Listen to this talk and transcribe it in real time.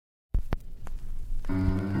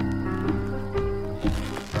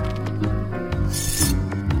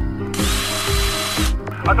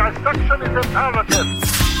A dissection is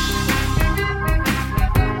imperative.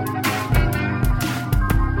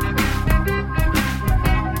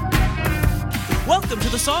 Welcome to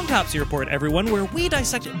the Songtopsy Report, everyone, where we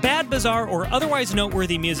dissect bad, bizarre, or otherwise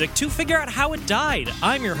noteworthy music to figure out how it died.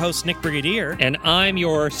 I'm your host, Nick Brigadier. And I'm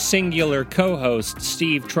your singular co-host,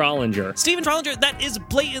 Steve Trollinger. Steven Trollinger, that is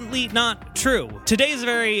blatantly not true. Today is a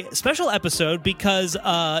very special episode because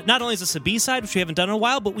not only is this a B-side, which we haven't done in a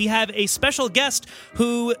while, but we have a special guest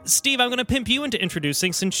who, Steve, I'm going to pimp you into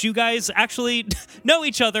introducing since you guys actually know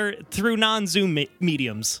each other through non-Zoom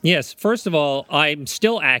mediums. Yes, first of all, I'm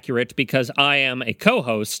still accurate because I am a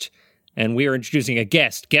co-host, and we are introducing a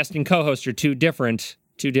guest. Guest and co-host are two different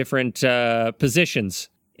positions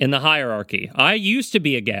in the hierarchy. I used to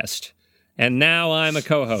be a guest, and now I'm a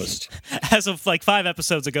co-host. As of like 5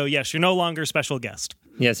 episodes ago, yes, you're no longer a special guest.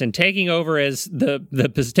 Yes, and taking over as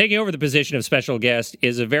taking over the position of special guest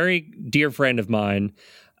is a very dear friend of mine.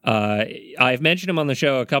 I've mentioned him on the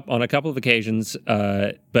show on a couple of occasions,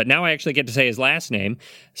 but now I actually get to say his last name.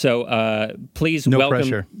 So please no welcome.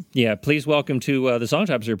 Pressure. Yeah, please welcome to the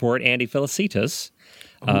Songtopsy Report, Andy Felicitas,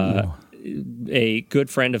 a good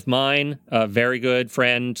friend of mine, a very good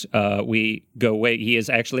friend. We go way. He is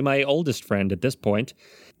actually my oldest friend at this point,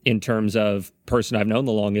 in terms of person I've known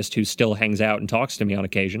the longest, who still hangs out and talks to me on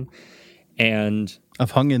occasion. And I've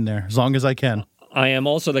hung in there as long as I can. I am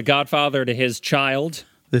also the godfather to his child.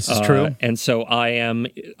 This is true. And so I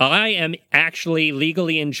am actually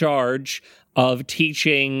legally in charge of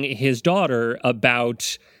teaching his daughter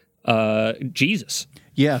about Jesus.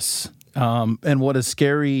 Yes. And what a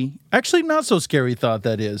scary, actually not so scary thought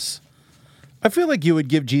that is. I feel like you would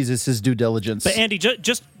give Jesus his due diligence. But Andy,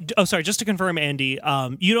 just to confirm, Andy,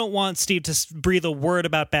 you don't want Steve to breathe a word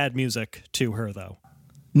about bad music to her, though.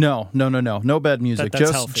 No bad music.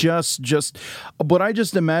 That's just. But I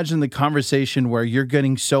just imagine the conversation where you're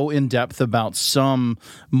getting so in depth about some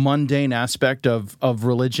mundane aspect of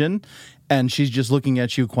religion, and she's just looking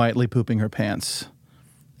at you quietly pooping her pants.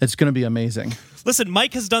 It's going to be amazing. Listen,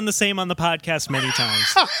 Mike has done the same on the podcast many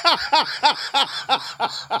times.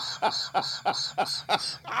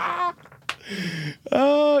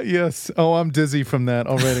 Oh, yes. Oh, I'm dizzy from that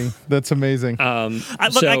already. That's amazing. I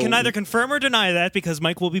can neither confirm or deny that because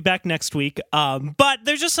Mike will be back next week. But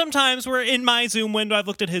there's just some times where in my Zoom window, I've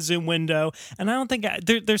looked at his Zoom window, and I don't think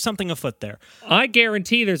there's something afoot there. I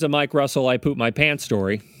guarantee there's a Mike Russell I poop my pants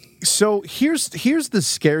story. So here's the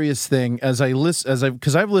scariest thing because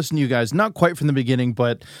I've listened to you guys, not quite from the beginning,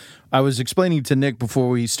 but I was explaining to Nick before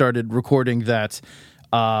we started recording that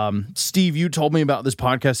Steve, you told me about this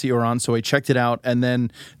podcast that you were on, so I checked it out, and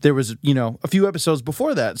then there was a few episodes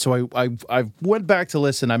before that, so I went back to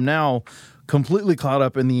listen. I'm now completely caught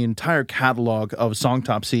up in the entire catalog of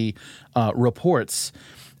Songtopsy reports.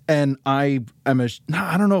 And I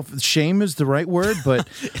don't know if shame is the right word, but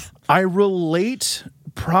I relate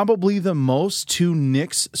probably the most to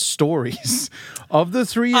Nick's stories of the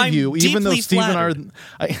three of you, even though Steve and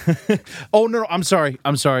oh no, I'm sorry.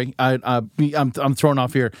 I'm thrown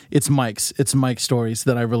off here. It's Mike's stories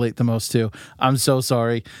that I relate the most to. I'm so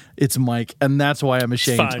sorry. It's Mike, and that's why I'm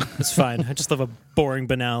ashamed. It's fine. I just live a boring,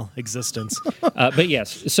 banal existence. But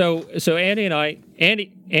yes, so Andy and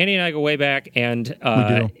I go way back, and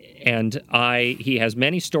he has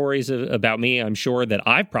many stories about me, I'm sure, that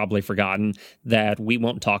I've probably forgotten that we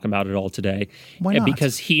won't talk about at all today. Why not?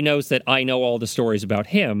 Because he knows that I know all the stories about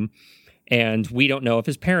him, and we don't know if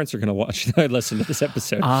his parents are going to listen to this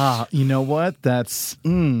episode. You know what? That's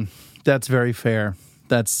very fair.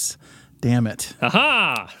 Damn it.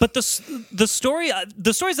 Aha! But the stories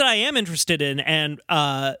that I am interested in, and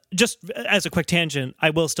just as a quick tangent,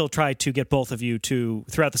 I will still try to get both of you to,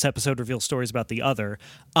 throughout this episode, reveal stories about the other.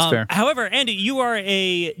 Fair. However, Andy, you are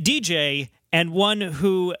a DJ and one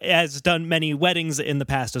who has done many weddings in the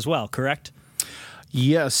past as well, correct?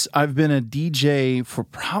 Yes, I've been a DJ for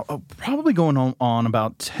probably going on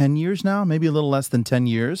about 10 years now, maybe a little less than 10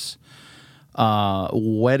 years.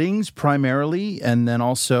 Weddings primarily, and then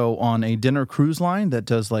also on a dinner cruise line that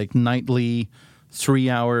does like nightly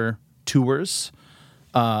 3-hour tours,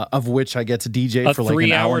 of which I get to DJ for like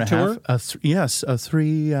an hour and a half. Yes, a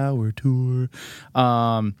 3-hour tour.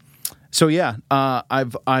 So yeah, I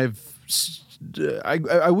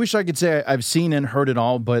wish I could say I've seen and heard it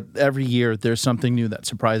all, but every year there's something new that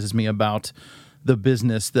surprises me about the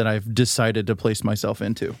business that I've decided to place myself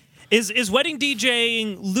into. Is wedding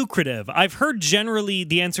DJing lucrative? I've heard generally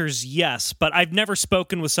the answer is yes, but I've never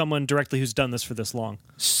spoken with someone directly who's done this for this long.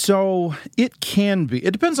 So it can be.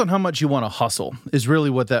 It depends on how much you want to hustle, is really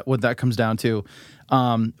what that comes down to.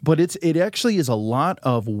 But it actually is a lot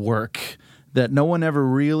of work that no one ever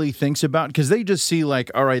really thinks about, because they just see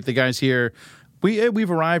like, all right, the guy's here. We've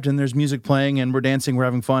arrived and there's music playing and we're dancing, we're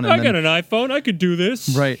having fun. And I got an iPhone, I could do this.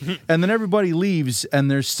 Right. And then everybody leaves and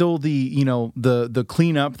there's still the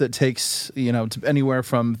cleanup that takes, anywhere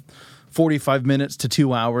from 45 minutes to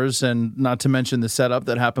 2 hours, and not to mention the setup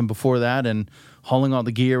that happened before that and hauling all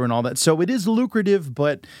the gear and all that. So it is lucrative,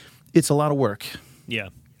 but it's a lot of work. Yeah.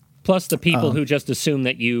 Plus the people who just assume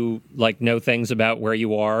that you know things about where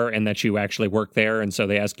you are and that you actually work there, and so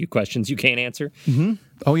they ask you questions you can't answer. Mm-hmm.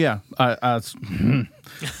 Oh yeah. Well,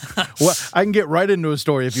 I can get right into a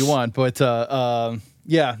story if you want, but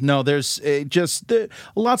yeah, no. There's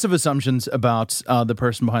lots of assumptions about the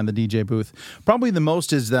person behind the DJ booth. Probably the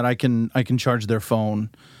most is that I can charge their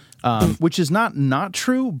phone. Which is not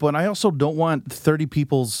true, but I also don't want 30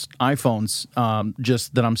 people's iPhones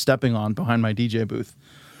just that I'm stepping on behind my DJ booth.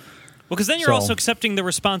 Well, because then you're also accepting the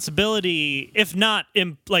responsibility, if not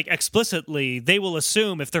explicitly, they will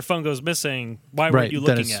assume if their phone goes missing, why weren't you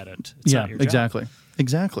looking at it? It's not your job.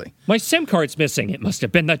 Exactly. My SIM card's missing. It must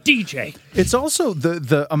have been the DJ. It's also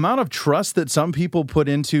the amount of trust that some people put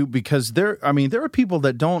into, because there are people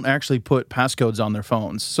that don't actually put passcodes on their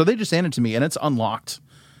phones, so they just hand it to me and it's unlocked,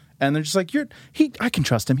 and they're just like, I can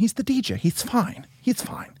trust him. He's the DJ. He's fine.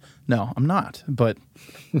 No, I'm not. But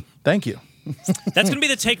thank you. That's going to be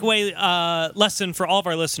the takeaway lesson for all of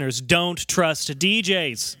our listeners. Don't trust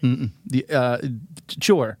DJs.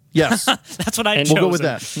 Sure. Yes. That's what I chose. We'll go with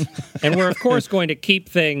that. And we're, of course, going to keep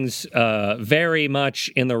things very much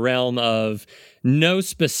in the realm of no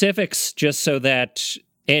specifics, just so that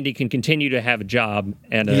Andy can continue to have a job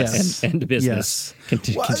and a business. Yes.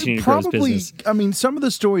 Continue to grow his business. I mean, some of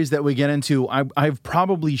the stories that we get into, I've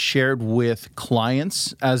probably shared with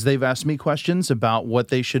clients as they've asked me questions about what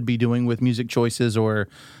they should be doing with music choices or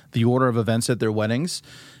the order of events at their weddings,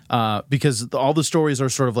 because all the stories are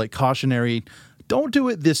sort of like cautionary. Don't do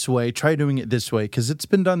it this way. Try doing it this way, because it's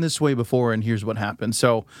been done this way before, and here's what happened.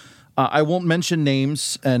 So I won't mention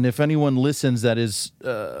names, and if anyone listens that is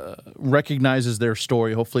recognizes their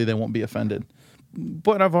story, hopefully they won't be offended.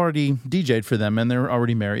 But I've already DJ'd for them, and they're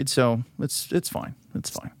already married, so it's fine. It's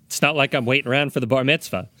fine. It's not like I'm waiting around for the bar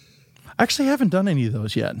mitzvah. Actually, I haven't done any of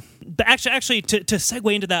those yet. But actually, to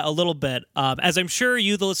segue into that a little bit, as I'm sure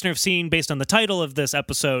you, the listener, have seen based on the title of this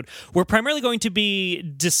episode, we're primarily going to be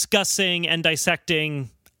discussing and dissecting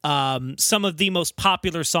some of the most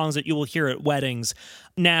popular songs that you will hear at weddings.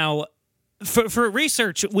 Now, for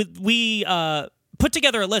research, we put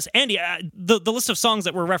together a list. Andy, the list of songs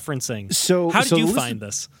that we're referencing. How did you find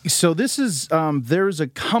this? So this is there's a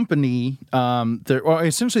company.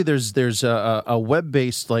 Essentially, there's a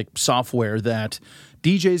web-based software that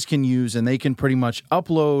DJs can use, and they can pretty much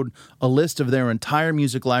upload a list of their entire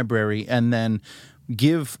music library, and then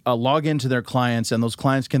give a login to their clients, and those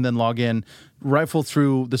clients can then log in, rifle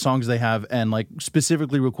through the songs they have, and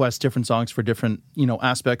specifically request different songs for different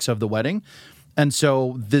aspects of the wedding. And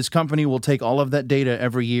so this company will take all of that data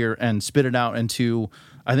every year and spit it out into,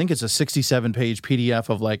 I think it's a 67-page PDF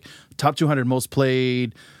of top 200 most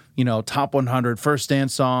played, top 100 first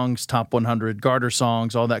dance songs, top 100 garter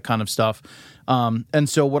songs, all that kind of stuff. And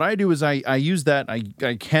so what I do is I use that,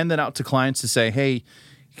 I hand that out to clients to say, hey,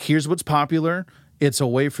 here's what's popular. It's a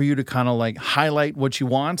way for you to kind of highlight what you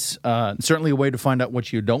want. Certainly a way to find out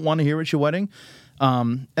what you don't want to hear at your wedding.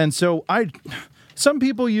 And so some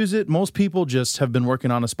people use it. Most people just have been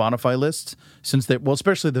working on a Spotify list since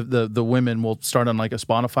especially the women will start on a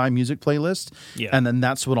Spotify music playlist. Yeah. And then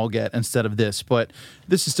that's what I'll get instead of this. But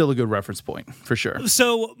this is still a good reference point for sure.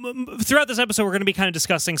 So throughout this episode, we're going to be kind of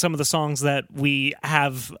discussing some of the songs that we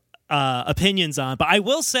have opinions on. But I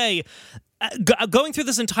will say, going through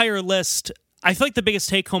this entire list, I feel like the biggest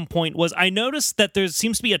take-home point was I noticed that there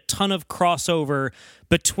seems to be a ton of crossover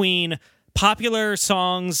between popular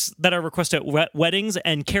songs that are requested at weddings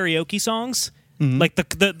and karaoke songs.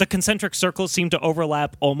 Mm-hmm. The concentric circles seem to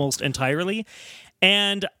overlap almost entirely.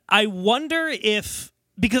 And I wonder if,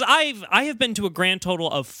 because I have been to a grand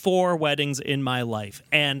total of 4 weddings in my life,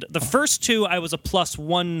 and the first 2 I was a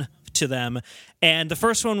 +1 to them, and the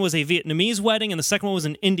first one was a Vietnamese wedding and the second one was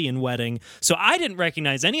an Indian wedding, so I didn't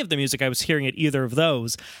recognize any of the music I was hearing at either of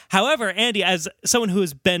those. However, Andy, as someone who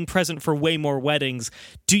has been present for way more weddings,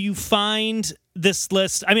 do you find this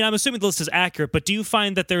list, I mean, I'm assuming the list is accurate, but do you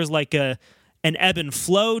find that there's an ebb and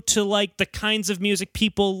flow to the kinds of music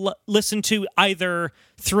people listen to either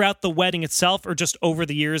throughout the wedding itself or just over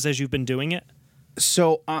the years as you've been doing it?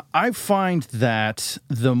 So I find that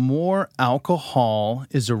the more alcohol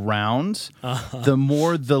is around, the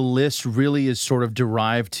more the list really is sort of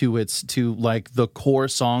derived to like the core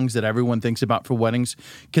songs that everyone thinks about for weddings,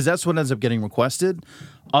 because that's what ends up getting requested.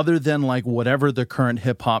 Other than like whatever the current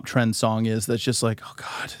hip hop trend song is, that's just like, oh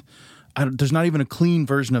God, there's not even a clean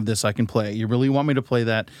version of this I can play. You really want me to play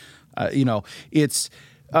that? It's.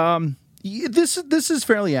 This is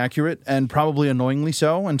fairly accurate and probably annoyingly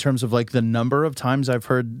so in terms of like the number of times I've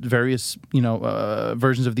heard various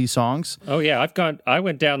versions of these songs. Oh yeah, I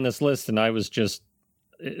went down this list and I was just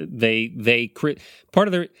part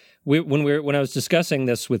of the when I was discussing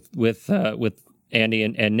this with Andy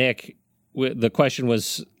and Nick, the question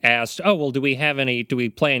was asked, oh well, do we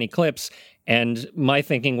play any clips? And my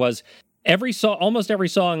thinking was, almost every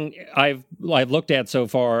song I've looked at so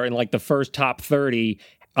far in like the first top 30,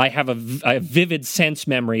 I have a vivid sense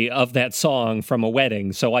memory of that song from a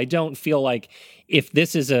wedding. So I don't feel like, if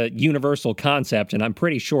this is a universal concept, and I'm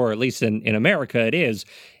pretty sure, at least in America, it is,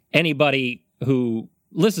 anybody who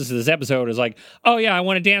listens to this episode is like, oh yeah, I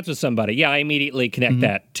want to dance with somebody. Yeah, I immediately connect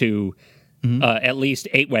that to at least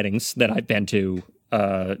 8 weddings that I've been to.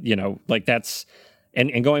 Like that's...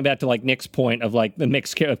 And going back to like Nick's point of like the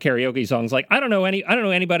mixed karaoke songs, like I don't know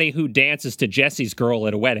anybody who dances to Jesse's Girl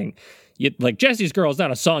at a wedding. Like Jesse's Girl is not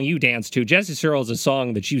a song you dance to. Jesse's Girl is a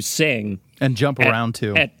song that you sing and jump around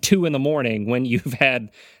to at 2 a.m. when you've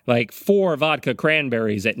had like 4 vodka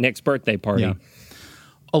cranberries at Nick's birthday party. Yeah.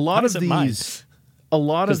 A lot of these,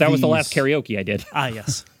 because that was the last karaoke I did.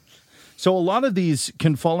 Yes. So a lot of these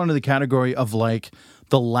can fall under the category of like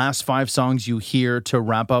the last 5 songs you hear to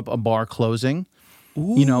wrap up a bar closing.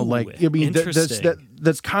 Ooh,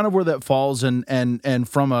 that's kind of where that falls, and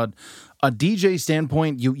from a DJ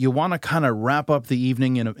standpoint, you want to kind of wrap up the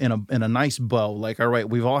evening in a nice bow. Like, all right,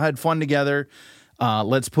 we've all had fun together.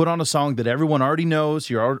 Let's put on a song that everyone already knows.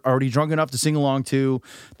 You're already drunk enough to sing along to.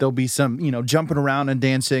 There'll be some jumping around and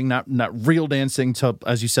dancing, not real dancing to,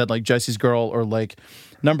 as you said, like Jesse's Girl, or like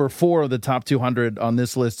number 4 of the top 200 on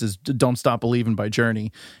this list is "Don't Stop Believin'" by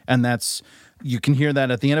Journey, and that's. You can hear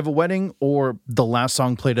that at the end of a wedding or the last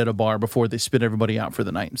song played at a bar before they spit everybody out for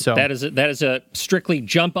the night. So that is a strictly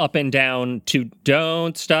jump up and down to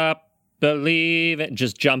 "Don't Stop Believin',"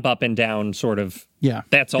 just jump up and down sort of. Yeah,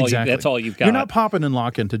 that's all. Exactly. That's all you've got. You're not popping and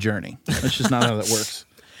locking to Journey. That's just not how that works.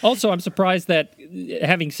 Also, I'm surprised that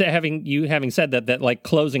having said that like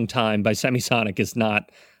 "Closing Time" by Semisonic is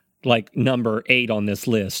not like number 8 on this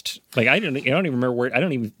list. Like I don't even remember where. I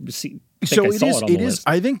don't even see. So it is.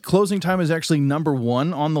 I think "Closing Time" is actually number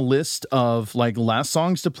 1 on the list of like last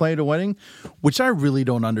songs to play at a wedding, which I really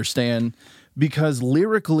don't understand, because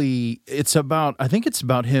lyrically it's about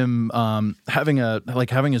him having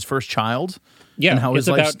his first child. Yeah, and how his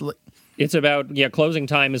life. It's about "Closing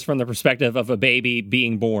Time" is from the perspective of a baby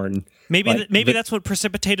being born. Maybe that's what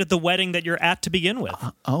precipitated the wedding that you're at to begin with.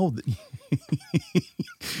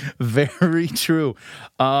 Very true.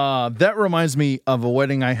 That reminds me of a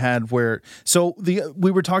wedding I had where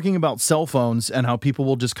we were talking about cell phones and how people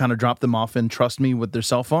will just kind of drop them off and trust me with their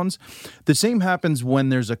cell phones. The same happens when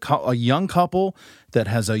there's a young couple that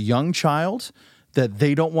has a young child that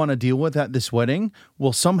they don't want to deal with at this wedding,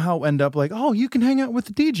 will somehow end up like, oh, you can hang out with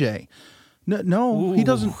the DJ. No, he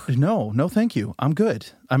doesn't. No, thank you. I'm good.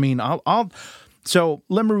 I mean, so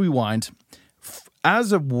let me rewind.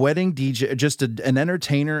 As a wedding DJ, just an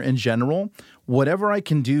entertainer in general, whatever I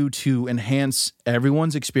can do to enhance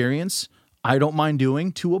everyone's experience, I don't mind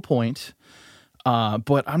doing to a point.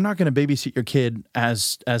 But I'm not going to babysit your kid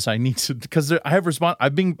as I need to, because I have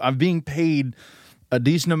I'm being paid a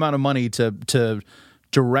decent amount of money to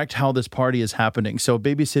direct how this party is happening. So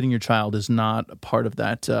babysitting your child is not a part of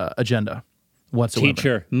that agenda whatsoever.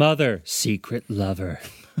 Teacher, mother, secret lover.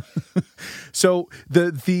 So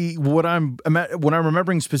what I'm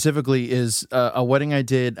remembering specifically is a wedding I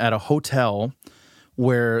did at a hotel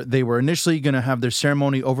where they were initially going to have their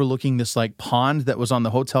ceremony overlooking this like pond that was on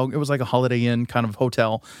the hotel. It was like a Holiday Inn kind of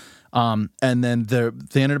hotel. And then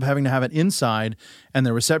they ended up having to have it inside, and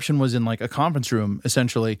the reception was in like a conference room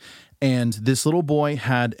essentially. And this little boy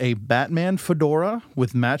had a Batman fedora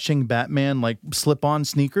with matching Batman like slip-on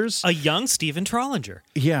sneakers. A young Stephen Trollinger.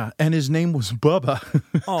 Yeah, and his name was Bubba.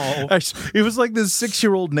 Oh, it was like this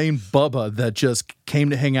 6-year-old named Bubba that just came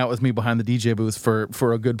to hang out with me behind the DJ booth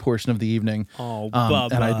for a good portion of the evening. Oh,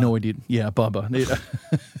 Bubba. And I had no idea. Yeah, Bubba.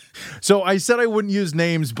 So I said I wouldn't use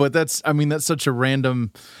names, but that's such a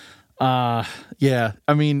random Yeah.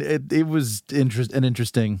 I mean, it was an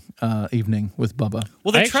interesting evening with Bubba.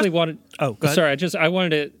 Well, I actually wanted. Oh, go ahead. Sorry. I wanted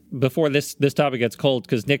to, before this topic gets cold,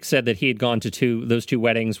 because Nick said that he had gone to those two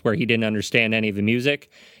weddings where he didn't understand any of the music.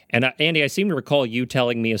 And Andy, I seem to recall you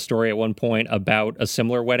telling me a story at one point about a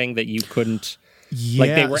similar wedding that you couldn't. Yes.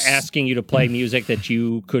 Like they were asking you to play music that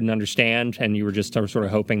you couldn't understand, and you were just sort of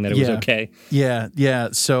hoping that it was okay. Yeah.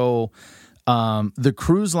 So the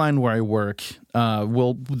cruise line where I work,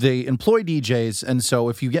 they employ DJs, and so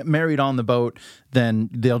if you get married on the boat, then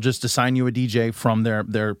they'll just assign you a DJ from their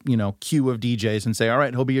queue of DJs and say, all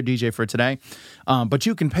right, he'll be your DJ for today. But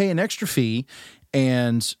you can pay an extra fee,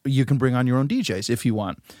 and you can bring on your own DJs if you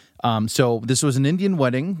want. So this was an Indian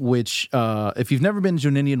wedding, which if you've never been to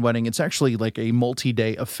an Indian wedding, it's actually like a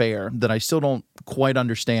multi-day affair that I still don't quite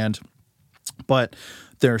understand. But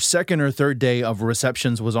their second or third day of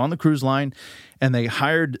receptions was on the cruise line, and they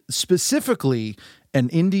hired specifically an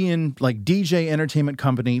Indian like DJ entertainment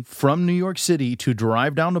company from New York City to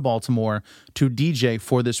drive down to Baltimore to DJ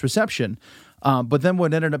for this reception. But then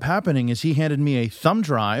what ended up happening is he handed me a thumb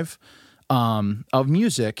drive of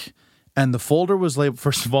music. And the folder was labeled,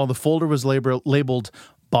 first of all, labeled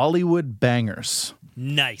Bollywood Bangers.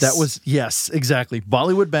 Nice. That was, yes, exactly.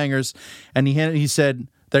 Bollywood Bangers. And he said,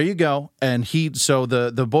 there you go. And so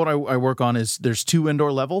the boat I work on there's 2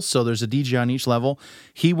 indoor levels. So there's a DJ on each level.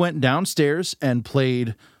 He went downstairs and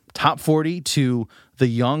played top 40 to the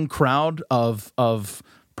young crowd of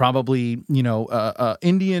probably,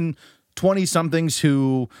 Indian 20-somethings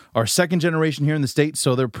who are second generation here in the States,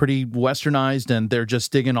 so they're pretty westernized, and they're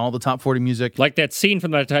just digging all the top 40 music. Like that scene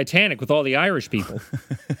from the Titanic with all the Irish people.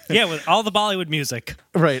 Yeah, with all the Bollywood music.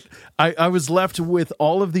 Right. I was left with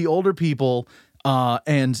all of the older people,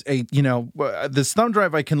 and this thumb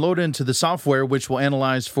drive I can load into the software, which will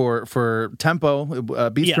analyze for tempo,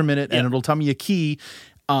 beats per minute, and it'll tell me a key.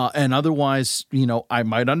 And otherwise, I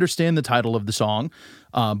might understand the title of the song,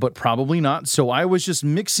 but probably not. So I was just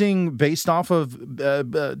mixing based off of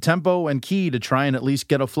tempo and key to try and at least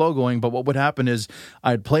get a flow going. But what would happen is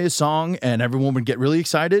I'd play a song and everyone would get really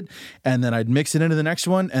excited, and then I'd mix it into the next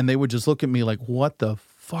one, and they would just look at me like, what the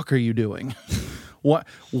fuck are you doing?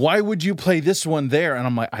 Why would you play this one there? And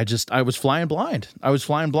I'm like, I was flying blind.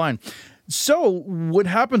 So what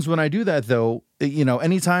happens when I do that, though,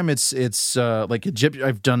 anytime it's like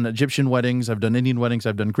I've done Egyptian weddings, I've done Indian weddings,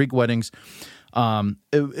 I've done Greek weddings,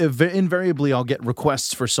 invariably I'll get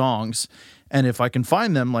requests for songs. And if I can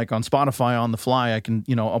find them, like on Spotify on the fly, I can,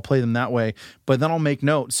 I'll play them that way. But then I'll make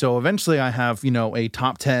notes. So eventually I have, a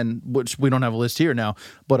top 10, which we don't have a list here now,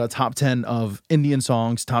 but a top 10 of Indian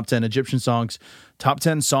songs, top 10 Egyptian songs, top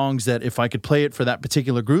 10 songs that if I could play it for that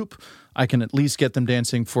particular group, I can at least get them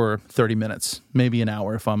dancing for 30 minutes, maybe an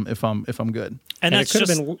hour if I'm good. And that's it could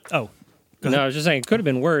just have been. No, I was just saying it could have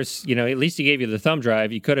been worse. At least he gave you the thumb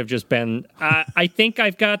drive. You could have just been, I think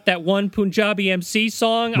I've got that one Punjabi MC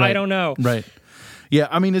song. Right. I don't know. Right. Yeah,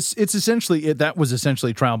 I mean, it's essentially, that was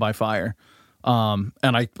essentially trial by fire.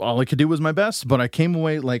 And all I could do was my best, but I came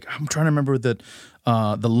away I'm trying to remember that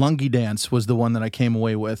the Lungi dance was the one that I came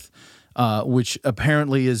away with, which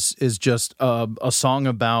apparently is just a song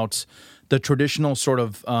about the traditional sort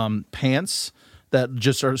of pants that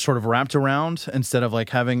just are sort of wrapped around instead of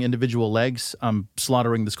having individual legs. I'm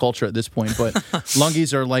slaughtering this culture at this point, but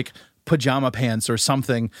lungis are like pajama pants or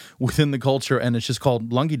something within the culture, and it's just called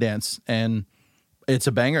lungi dance, and it's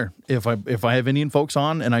a banger. If I have Indian folks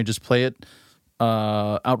on and I just play it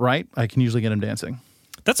outright, I can usually get them dancing.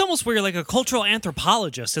 That's almost where you're like a cultural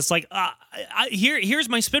anthropologist. It's like, here's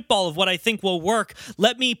my spitball of what I think will work.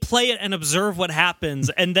 Let me play it and observe what happens.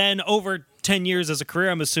 And then over 10 years as a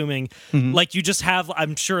career, I'm assuming, you just have,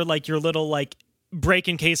 I'm sure, your little, break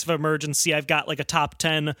in case of emergency. I've got, a top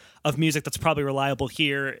 10 of music that's probably reliable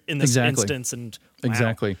here in this instance. And wow.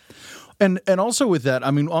 Exactly. And also with that,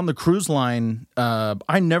 I mean, on the cruise line,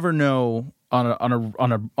 I never know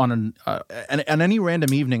on any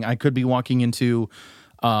random evening, I could be walking into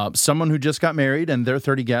someone who just got married and their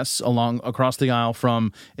 30 guests across the aisle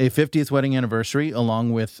from a 50th wedding anniversary,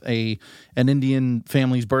 along with an Indian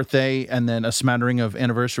family's birthday, and then a smattering of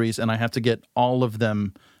anniversaries, and I have to get all of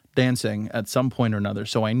them dancing at some point or another.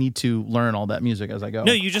 So I need to learn all that music as I go.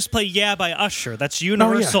 No, you just play "Yeah" by Usher. That's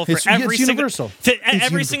universal for every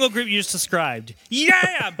single group you just described.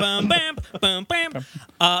 Yeah, bum bam, bum bam.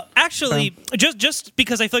 Actually, just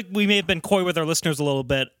because I feel like we may have been coy with our listeners a little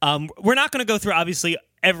bit, we're not going to go through obviously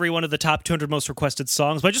every one of the top 200 most requested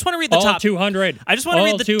songs, but I just want to read the top 200. I just want to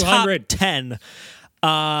read the 200. Top 10.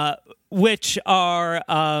 Which are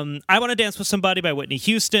I Want to Dance with Somebody by Whitney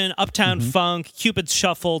Houston, Uptown Funk, Cupid's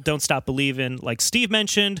Shuffle, Don't Stop Believin', like Steve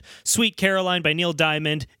mentioned, Sweet Caroline by Neil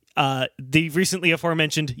Diamond, the recently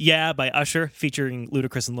aforementioned Yeah by Usher featuring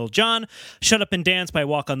Ludacris and Lil Jon, Shut Up and Dance by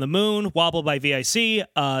Walk on the Moon, Wobble by VIC,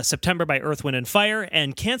 September by Earth, Wind and Fire,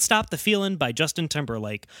 and Can't Stop the Feelin' by Justin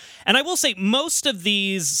Timberlake. And I will say most of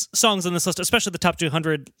these songs on this list, especially the top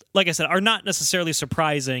 200, like I said, are not necessarily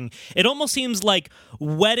surprising. It almost seems like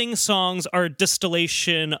wedding songs are a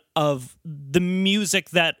distillation of the music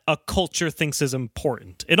that a culture thinks is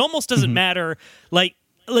important. It almost doesn't matter, like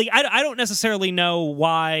I don't necessarily know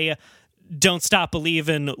why Don't Stop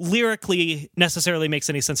Believin' lyrically necessarily makes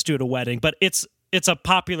any sense to do at a wedding, but it's a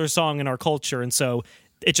popular song in our culture, and so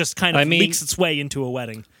it just kind of leaks its way into a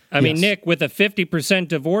wedding. I mean, Nick, with a 50%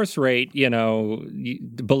 divorce rate,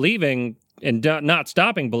 believing and not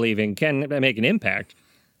stopping believing can make an impact.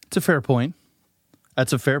 It's a fair point.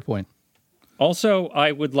 That's a fair point. Also,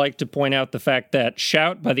 I would like to point out the fact that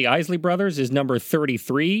Shout by the Isley Brothers is number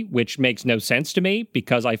 33, which makes no sense to me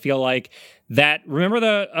because I feel like that... Remember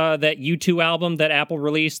that U2 album that Apple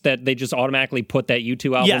released that they just automatically put that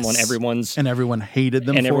U2 album on everyone's... And everyone hated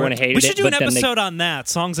them and for everyone it? hated We should it, do an episode on that,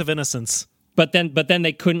 Songs of Innocence. But then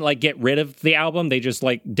they couldn't get rid of the album. They just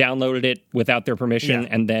downloaded it without their permission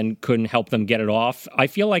and then couldn't help them get it off. I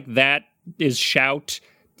feel like that is Shout...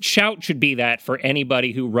 Shout should be that for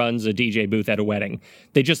anybody who runs a DJ booth at a wedding.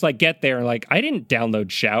 They just get there and I didn't download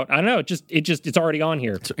Shout. I don't know. It's already on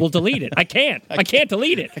here. We'll delete it. I can't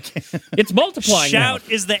delete it. It's multiplying. Shout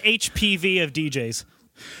now. is the HPV of DJs.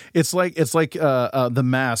 It's like The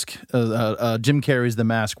Mask. Jim Carrey's The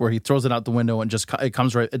Mask, where he throws it out the window and it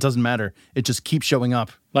comes right. It doesn't matter. It just keeps showing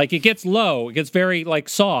up. It gets low. It gets very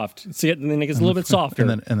soft. See it, and then it gets a little bit softer,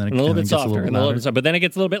 and then a little bit softer, and a little bit softer. But then it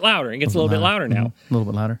gets a little bit louder. It gets a little bit louder now. A little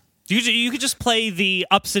bit louder. You could just play the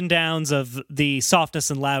ups and downs of the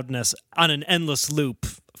softness and loudness on an endless loop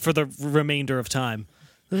for the remainder of time.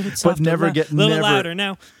 A little bit softer, a little bit louder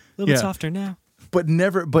now, a little bit softer now. But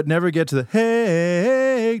never get to the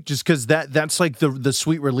hey, just because that's the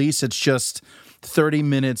sweet release. It's just 30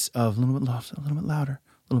 minutes of a little bit louder, a little bit louder, a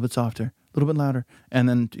little bit softer, a little bit louder, and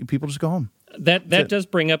then people just go home. That does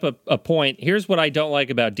bring up a point. Here's what I don't like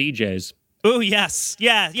about DJs. Oh, yes.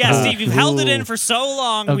 Yeah, Steve, you've held it in for so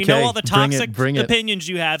long. Okay. We know all the toxic Bring it. opinions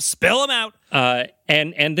you have. Spill them out.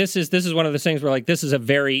 And this is one of those things where this is a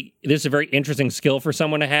very interesting skill for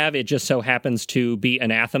someone to have. It just so happens to be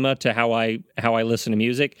anathema to how I listen to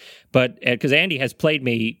music. But because Andy has played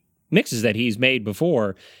me mixes that he's made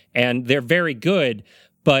before, and they're very good.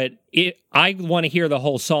 But I want to hear the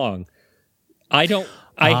whole song.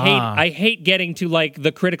 I hate getting to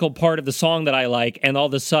the critical part of the song that I like, and all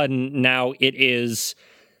of a sudden now it is,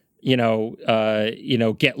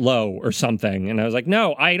 Get Low or something. And I was like,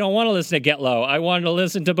 no, I don't want to listen to Get Low. I wanted to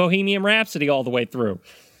listen to Bohemian Rhapsody all the way through.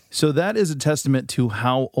 So that is a testament to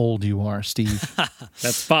how old you are, Steve.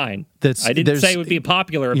 That's fine. I didn't say it would be a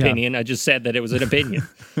popular opinion. I just said that it was an opinion.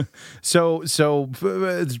 So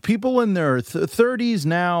people in their 30s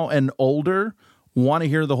now and older want to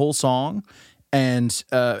hear the whole song. And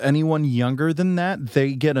anyone younger than that,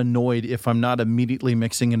 they get annoyed if I'm not immediately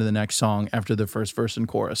mixing into the next song after the first verse and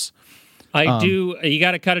chorus. I do. You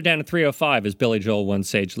got to cut it down to 305, as Billy Joel once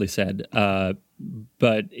sagely said.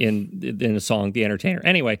 But in a song, "The Entertainer."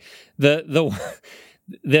 Anyway,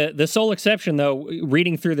 the sole exception, though,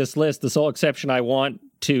 reading through this list, the sole exception I want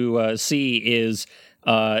to see is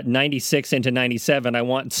 96 into 97. I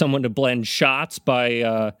want someone to blend "Shots"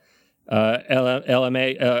 by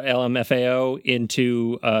LMFAO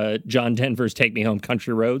into John Denver's "Take Me Home,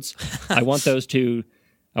 Country Roads." I want those two.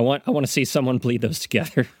 I want to see someone bleed those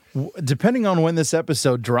together. Depending on when this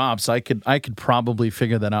episode drops, I could probably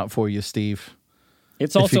figure that out for you, Steve.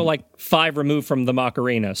 It's also 5 removed from the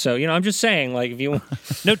Macarena. So, I'm just saying, if you...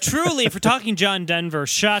 No, truly, if we're talking John Denver,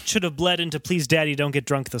 "Shot" should have bled into "Please Daddy, Don't Get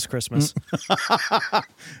Drunk This Christmas."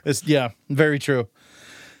 Yeah, very true.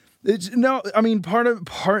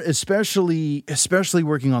 Part especially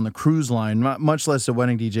working on the cruise line, much less a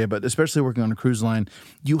wedding DJ, but especially working on a cruise line,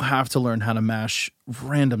 you have to learn how to mash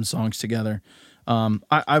random songs together.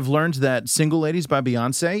 I've learned that "Single Ladies" by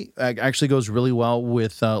Beyonce actually goes really well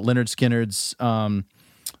with Lynyrd Skynyrd's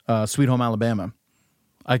 "Sweet Home Alabama."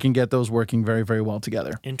 I can get those working very, very well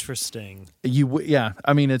together. Interesting.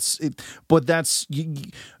 But that's...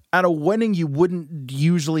 At a wedding, you wouldn't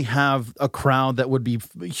usually have a crowd that would be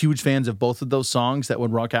huge fans of both of those songs that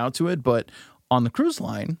would rock out to it. But on the cruise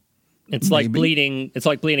line, it's like bleeding. It's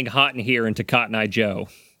like bleeding "Hot in Here" into "Cotton Eye Joe."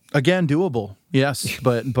 Again, doable. Yes,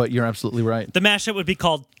 but you're absolutely right. The mashup would be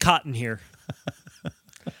called "Cotton Here."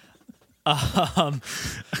 But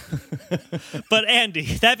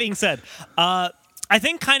Andy, that being said, I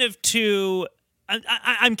think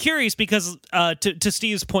I'm curious because to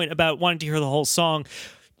Steve's point about wanting to hear the whole song.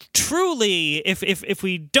 truly, if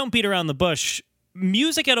we don't beat around the bush,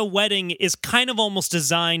 music at a wedding is kind of almost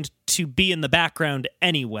designed to be in the background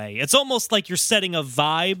anyway. It's almost like you're setting a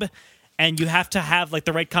vibe, and you have to have like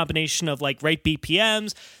the right combination of like right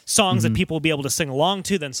BPMs, songs that people will be able to sing along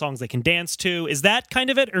to, then songs they can dance to. Is that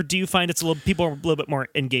kind of it, or do you find people are a little bit more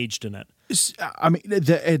engaged in it? I mean,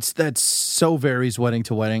 that so varies wedding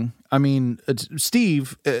to wedding. I mean,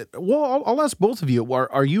 Steve, well, I'll ask both of you.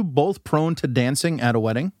 Are you both prone to dancing at a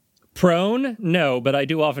wedding? Prone? No, but I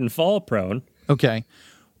do often fall prone. Okay.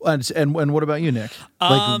 And what about you, Nick?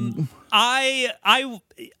 I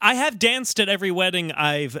have danced at every wedding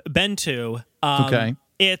I've been to. Okay.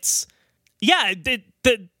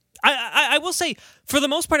 I will say, for the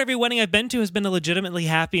most part, every wedding I've been to has been a legitimately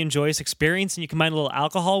happy and joyous experience, and you combine a little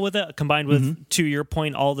alcohol with it, combined with, to your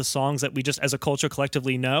point, all the songs that we just as a culture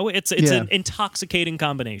collectively know. It's an intoxicating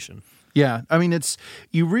combination. Yeah, I mean,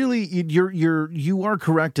 you are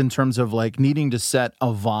correct in terms of like needing to set a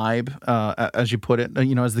vibe, as you put it.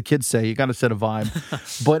 As the kids say, you got to set a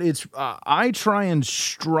vibe. But I try and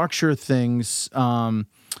structure things.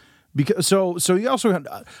 Because so you also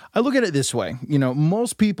I look at it this way,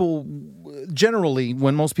 most people generally,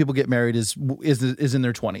 when most people get married is in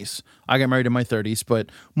their 20s. I got married in my 30s, but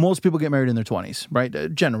most people get married in their 20s,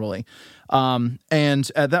 right? Generally.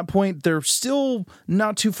 And at that point, they're still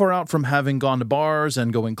not too far out from having gone to bars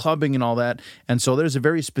and going clubbing and all that. And so there's a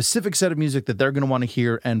very specific set of music that they're going to want to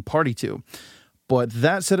hear and party to. But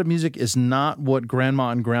that set of music is not what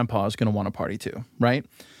grandma and grandpa is going to want to party to, right?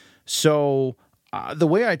 So the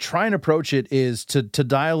way I try and approach it is to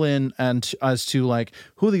dial in and as to like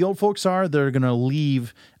who the old folks are that are going to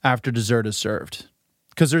leave after dessert is served.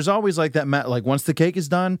 Because there's always like that, like once the cake is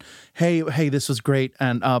done, hey, this was great,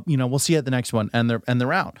 and we'll see you at the next one, and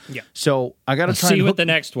they're out. Yeah. So I got to try. See you at the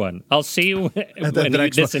next one. I'll see you when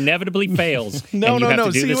this inevitably fails. No.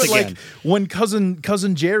 See you at like when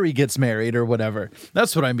cousin Jerry gets married or whatever.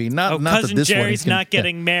 That's what I mean. Not cousin that this Jerry's one not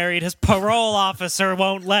getting married. His parole officer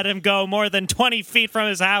won't let him go more than 20 feet from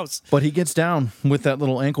his house. But he gets down with that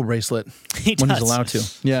little ankle bracelet when he's allowed to.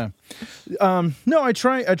 Yeah. No, I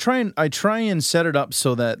try and set it up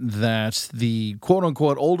so that the quote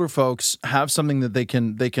unquote older folks have something that they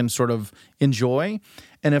can sort of enjoy.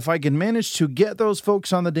 And if I can manage to get those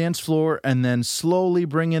folks on the dance floor and then slowly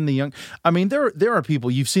bring in the young, I mean, there are people,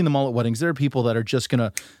 you've seen them all at weddings. There are people that are just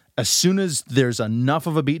gonna, as soon as there's enough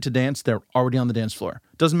of a beat to dance, they're already on the dance floor.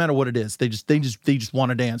 Doesn't matter what it is. They just want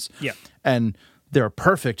to dance. Yeah. And they're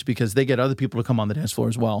perfect because they get other people to come on the dance floor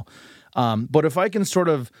as well. But if I can sort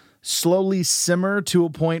of slowly simmer to a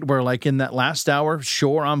point where, like in that last hour,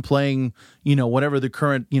 sure, I'm playing, whatever the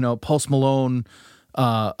current, Post Malone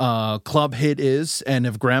club hit is, and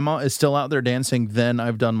if grandma is still out there dancing, then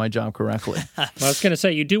I've done my job correctly. Well, I was going to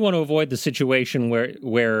say, you do want to avoid the situation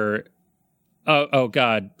where oh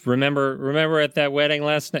God, remember at that wedding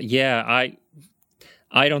last night? Yeah,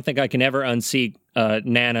 I don't think I can ever unsee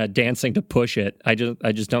Nana dancing to Push It. I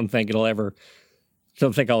just don't think I'll ever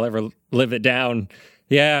live it down.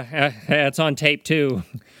 Yeah, it's on tape too.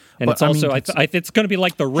 And but, it's also, it's going to be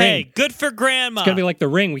like The Ring. Hey, good for grandma. It's going to be like The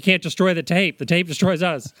Ring. We can't destroy the tape. The tape destroys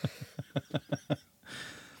us.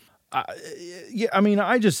 Yeah, I mean,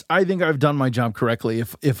 I think I've done my job correctly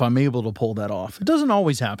if I'm able to pull that off. It doesn't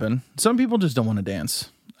always happen. Some people just don't want to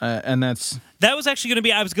dance. And that was actually going to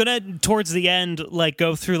be, I was going to, towards the end, like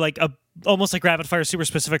go through like almost like rapid fire, super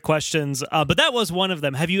specific questions. But that was one of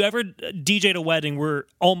them. Have you ever DJ'd a wedding where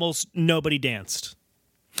almost nobody danced?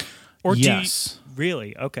 Or yes.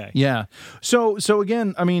 Really? Okay. Yeah. So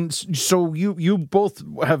again, I mean, so you both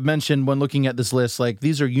have mentioned when looking at this list, like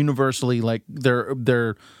these are universally like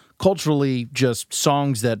they're culturally just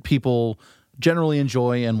songs that people generally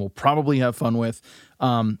enjoy and will probably have fun with.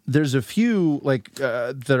 There's a few like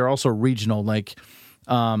that are also regional, like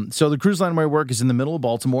so the cruise line where I work is in the middle of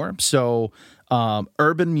Baltimore. So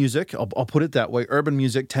urban music, I'll put it that way. Urban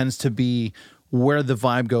music tends to be where the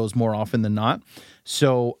vibe goes more often than not.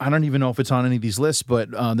 So I don't even know if it's on any of these lists,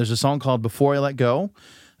 but there's a song called Before I Let Go.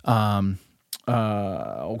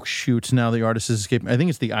 Oh shoot! Now the artist is escaping. I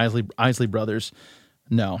think it's the Isley Brothers.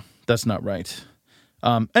 No, that's not right.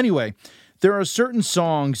 Anyway, there are certain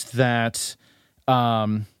songs that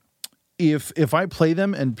if I play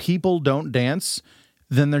them and people don't dance,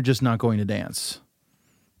 then they're just not going to dance.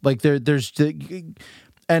 Like there's.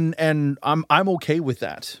 And I'm okay with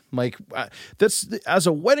that. Like that's as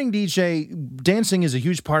a wedding DJ, dancing is a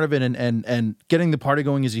huge part of it, and getting the party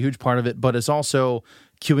going is a huge part of it. But it's also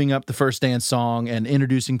queuing up the first dance song and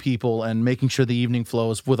introducing people and making sure the evening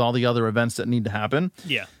flows with all the other events that need to happen.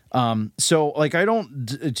 Yeah. So like I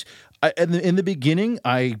don't. In the beginning,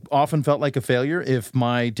 I often felt like a failure if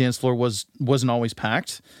my dance floor wasn't always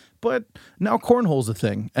packed. But now cornhole's a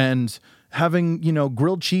thing, and having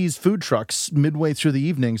grilled cheese food trucks midway through the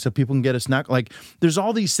evening so people can get a snack. Like there's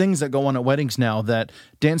all these things that go on at weddings now that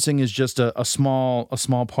dancing is just a small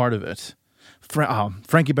part of it.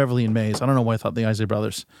 Frankie Beverly and Mays. I don't know why I thought the Isley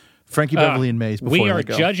Brothers. Frankie Beverly and Mays. We are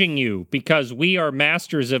judging you because we are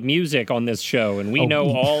masters of music on this show, and we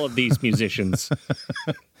know all of these musicians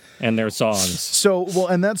and their songs. So,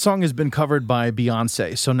 and that song has been covered by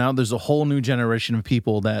Beyonce. So now there's a whole new generation of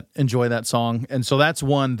people that enjoy that song. And so that's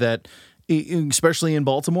one that, especially in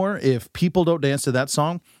Baltimore, if people don't dance to that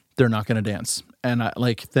song, they're not going to dance. And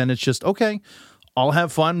then it's just, okay, I'll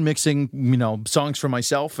have fun mixing, songs for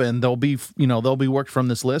myself, and they'll be worked from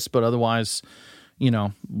this list, but otherwise,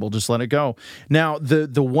 we'll just let it go. Now,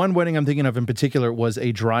 the one wedding I'm thinking of in particular was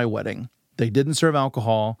a dry wedding. They didn't serve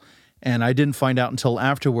alcohol, and I didn't find out until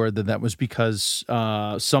afterward that was because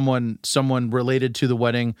someone related to the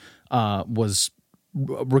wedding was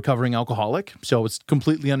recovering alcoholic, so it's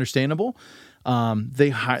completely understandable. They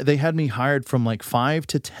had me hired from like 5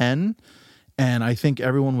 to 10, and I think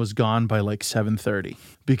everyone was gone by like 7:30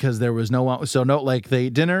 because there was they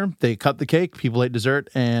ate dinner, they cut the cake, people ate dessert,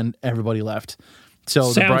 and everybody left. So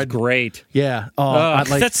sounds the bride, great. Yeah.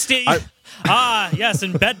 Yes,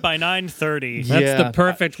 in bed by 9:30. That's the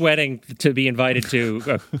perfect wedding to be invited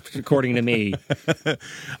to, according to me.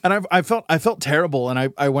 And I felt terrible,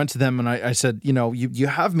 and I went to them and I said, you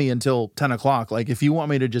have me until 10 o'clock. Like, if you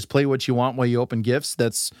want me to just play what you want while you open gifts,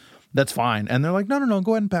 that's fine. And they're like, no,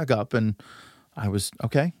 go ahead and pack up. And I was,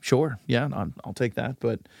 okay, sure, yeah, I'll take that.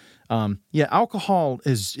 But alcohol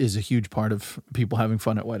is a huge part of people having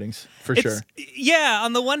fun at weddings, for sure. Yeah,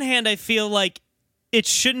 on the one hand, I feel like it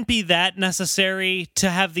shouldn't be that necessary to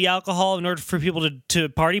have the alcohol in order for people to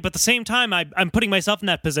party. But at the same time, I'm putting myself in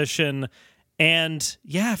that position. And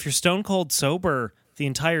yeah, if you're stone cold sober the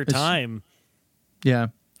entire time. Yeah.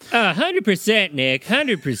 100%, Nick,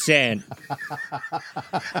 100%.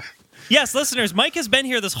 Yes, listeners, Mike has been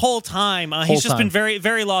here this whole time. He's just been very,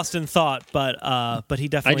 very lost in thought, but he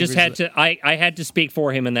definitely. I had to speak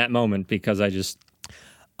for him in that moment because I just.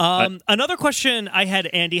 Another question I had,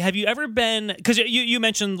 Andy, have you ever been, because you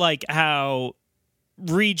mentioned like how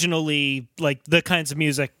regionally, like the kinds of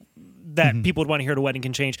music that people would want to hear at a wedding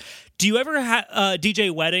can change. Do you ever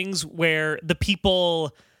DJ weddings where the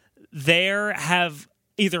people there have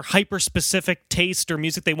either hyper-specific taste or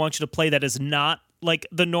music they want you to play that is not like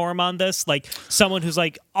the norm on this? Like someone who's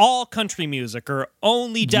like all country music or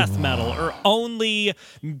only death metal or only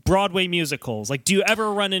Broadway musicals. Like, do you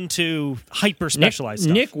ever run into hyper specialized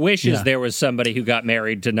stuff? Nick wishes there was somebody who got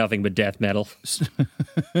married to nothing but death metal.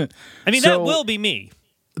 I mean, that will be me.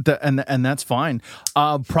 And that's fine.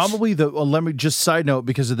 Probably let me just side note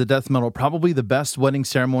because of the death metal. Probably the best wedding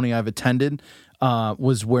ceremony I've attended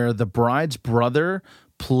was where the bride's brother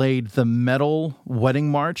played the metal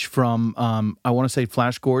wedding march from I want to say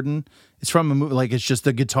Flash Gordon. It's from a movie, like it's just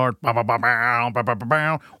the guitar,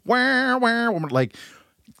 like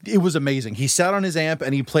it was amazing. He sat on his amp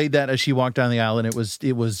and he played that as she walked down the aisle, and it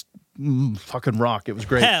was fucking rock. It was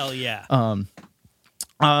great. Hell yeah.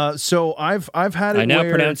 So I've had it. I now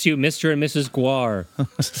pronounce you Mr. and Mrs. Guar.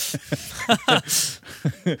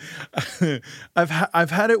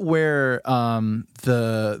 I've had it where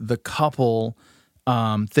the couple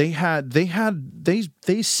they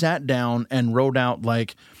sat down and wrote out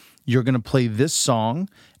like, you're going to play this song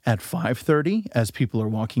at 5:30 as people are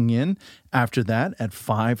walking in. After that, at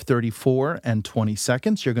 5:34 and 20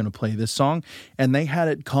 seconds, you're going to play this song. And they had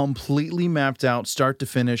it completely mapped out, start to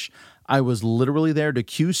finish. I was literally there to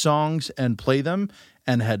cue songs and play them,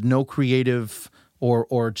 and had no creative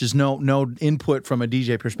or just no input from a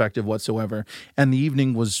DJ perspective whatsoever. And the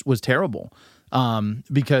evening was terrible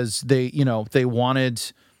because they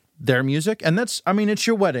wanted their music, and it's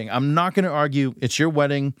your wedding. I'm not going to argue. It's your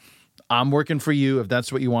wedding. I'm working for you. If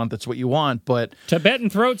that's what you want, that's what you want. But Tibetan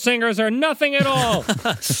throat singers are nothing at all.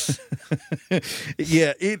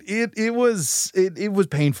 Yeah, it was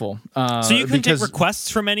painful. So you couldn't take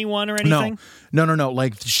requests from anyone or anything? No.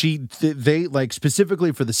 Like they like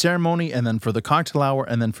specifically for the ceremony, and then for the cocktail hour,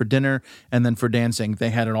 and then for dinner, and then for dancing. They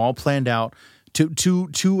had it all planned out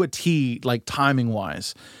to a T, like timing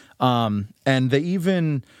wise. And they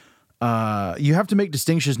even. You have to make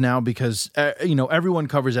distinctions now because everyone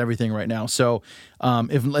covers everything right now. So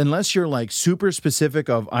unless you're like super specific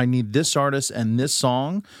of I need this artist and this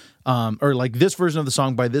song, or like this version of the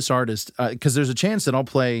song by this artist, because there's a chance that I'll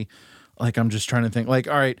play, like I'm just trying to think, like,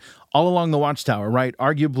 all right, All Along the Watchtower, right?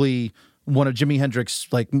 Arguably one of Jimi Hendrix's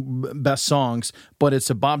like best songs, but it's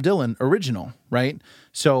a Bob Dylan original, right?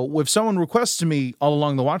 So if someone requests to me All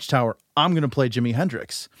Along the Watchtower, I'm going to play Jimi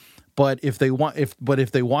Hendrix. But if they wanted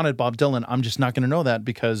Bob Dylan, I'm just not going to know that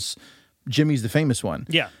because Jimmy's the famous one.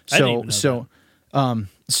 Yeah. I didn't even know that.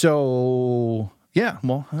 So yeah.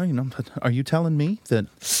 Well, are you telling me that?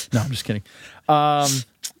 No, I'm just kidding. I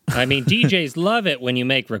mean, DJs love it when you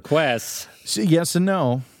make requests. So yes and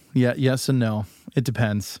no. Yeah, yes and no. It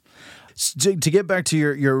depends. To get back to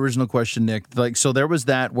your original question, Nick, like, so there was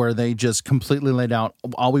that where they just completely laid out,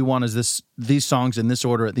 all we want is these songs in this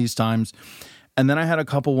order at these times. And then I had a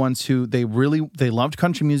couple ones who they loved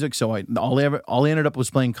country music, so all they ended up was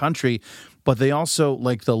playing country, but they also,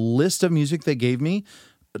 like, the list of music they gave me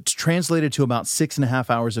translated to about 6.5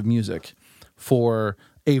 hours of music for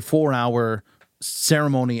a 4-hour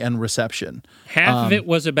ceremony and reception. Half of it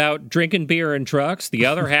was about drinking beer in trucks. The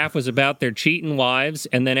other half was about their cheating wives.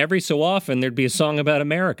 And then every so often there'd be a song about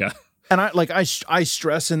America. And I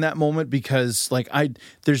stress in that moment because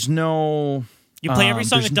there's no. You play every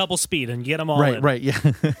song at double speed and you get them all in. Right, yeah.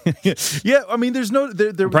 Yeah, I mean, there's no...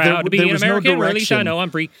 Proud to be an American, no or at least I know I'm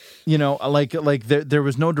free. There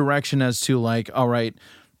was no direction as to, like, all right,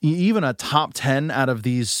 even a top 10 out of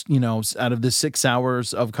these, out of the 6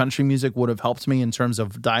 hours of country music would have helped me in terms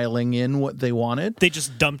of dialing in what they wanted. They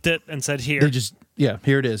just dumped it and said, here.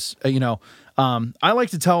 Here it is. I like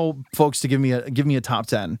to tell folks to give me a top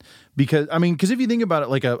 10 because if you think about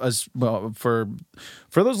it,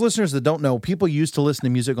 for those listeners that don't know, people used to listen to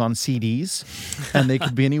music on CDs, and they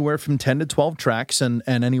could be anywhere from 10 to 12 tracks and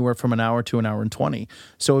anywhere from an hour to an hour and 20.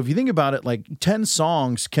 So if you think about it, like 10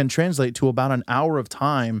 songs can translate to about an hour of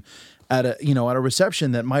time at a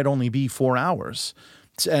reception that might only be 4 hours.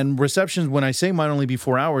 And receptions, when I say might only be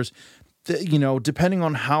 4 hours, depending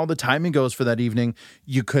on how the timing goes for that evening,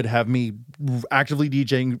 you could have me actively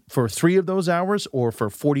DJing for 3 of those hours or for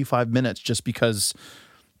 45 minutes just because,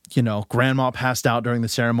 grandma passed out during the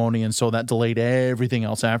ceremony, and so that delayed everything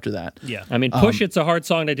else after that. Yeah. I mean, Push It's a hard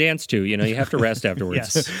song to dance to. You have to rest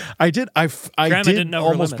afterwards. Yes. I did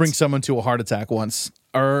almost bring limits. someone to a heart attack once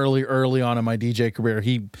early on in my DJ career.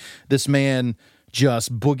 This man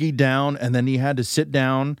just boogied down, and then he had to sit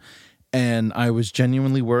down. And I was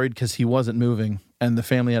genuinely worried because he wasn't moving, and the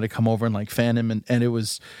family had to come over and like fan him, and it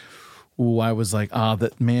was, I was like,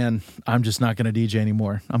 that man, I'm just not going to DJ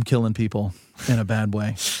anymore. I'm killing people in a bad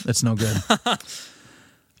way. It's no good.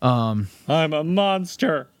 I'm a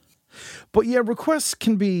monster. But yeah, requests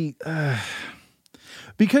can be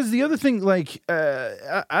because the other thing,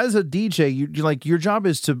 as a DJ, you like your job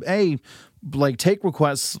is to take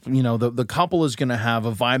requests. The couple is going to have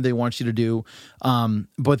a vibe they want you to do,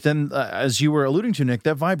 but then as you were alluding to, Nick,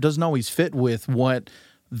 that vibe doesn't always fit with what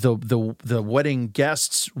the wedding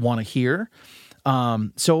guests want to hear.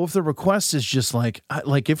 So if the request is just like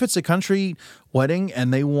if it's a country wedding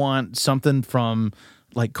and they want something from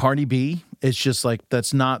like Cardi B, it's just like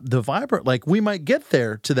that's not the vibe. Like we might get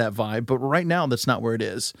there to that vibe, but right now that's not where it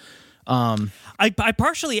is. I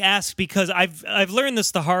partially ask because I've learned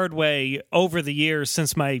this the hard way over the years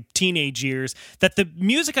since my teenage years that the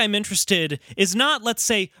music I'm interested is not, let's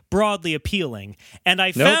say, broadly appealing. And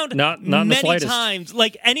I found not many times,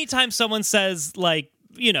 like anytime someone says like,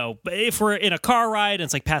 if we're in a car ride and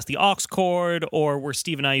it's like past the aux cord, or where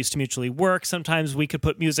Steve and I used to mutually work, sometimes we could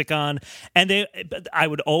put music on, and I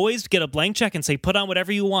would always get a blank check and say, put on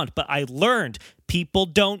whatever you want. But I learned people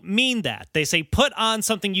don't mean that. They say, put on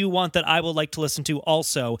something you want that I will like to listen to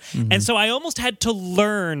also. Mm-hmm. And so I almost had to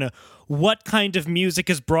learn what kind of music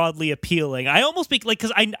is broadly appealing. I almost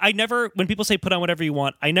because I never, when people say put on whatever you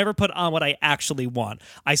want, I never put on what I actually want.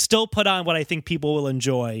 I still put on what I think people will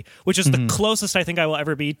enjoy, which is the closest I think I will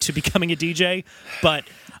ever be to becoming a DJ. But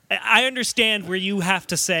I understand where you have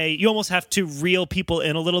to say, you almost have to reel people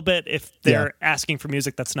in a little bit if they're asking for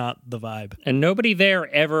music that's not the vibe. And nobody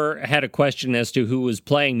there ever had a question as to who was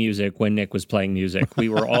playing music when Nick was playing music. We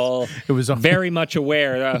were all very much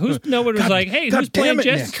aware. Nobody was like, hey, who's playing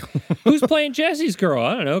Jesse? Who's playing Jesse's Girl?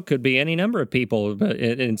 I don't know. Could be any number of people. But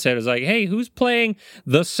instead it was like, hey, who's playing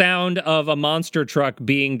the sound of a monster truck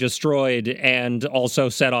being destroyed and also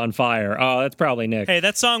set on fire? Oh, that's probably Nick. Hey,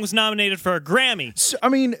 that song was nominated for a Grammy. So,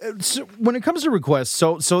 so when it comes to requests,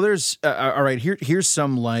 so there's all right. Here's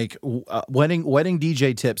some like wedding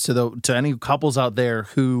DJ tips to any couples out there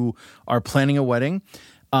who are planning a wedding.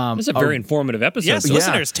 This is a very informative episode. Yes,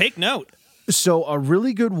 listeners, take note. So a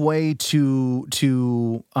really good way to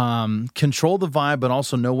control the vibe, but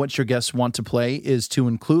also know what your guests want to play, is to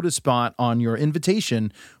include a spot on your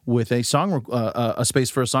invitation with a song, a space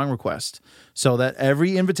for a song request, so that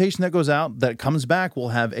every invitation that goes out that comes back will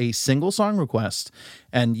have a single song request.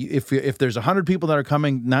 And if there's 100 people that are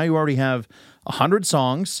coming, now you already have 100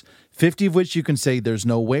 songs. 50 of which you can say, "There's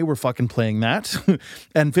no way we're fucking playing that,"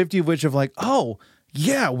 and 50 of which of like, "Oh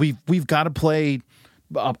yeah, we've got to play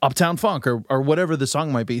Uptown Funk or whatever the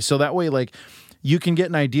song might be." So that way, like, you can get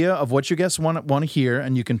an idea of what your guests want to hear,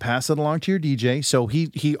 and you can pass it along to your DJ. So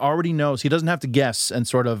he already knows. He doesn't have to guess and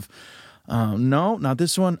sort of, no, not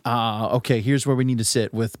this one. Okay, here's where we need to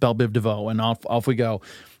sit with Belle Biv DeVoe, and off we go.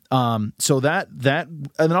 So that and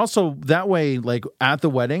then also that way, like at the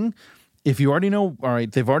wedding, if you already know, all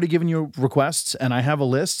right, they've already given you requests and I have a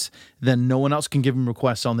list, then no one else can give them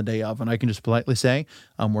requests on the day of. And I can just politely say,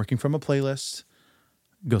 "I'm working from a playlist.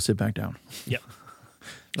 Go sit back down." Yep.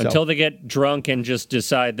 Until they get drunk and just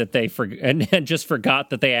decide that they and just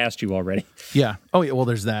forgot that they asked you already. Yeah. Oh, yeah. Well,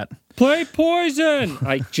 there's that. Play Poison.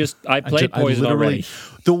 I played Poison already.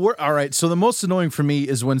 All right. So the most annoying for me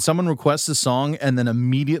is when someone requests a song and then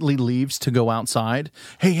immediately leaves to go outside.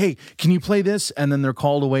 Hey, can you play this? And then they're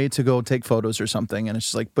called away to go take photos or something. And it's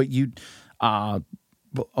just like, but you,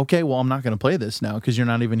 okay, well, I'm not going to play this now because you're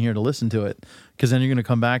not even here to listen to it. Because then you're going to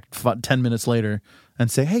come back 10 minutes later and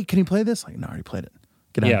say, "Hey, can you play this?" Like, no, I already played it.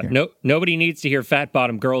 Get out of here. Nobody needs to hear Fat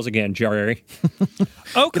Bottom Girls again, Jerry.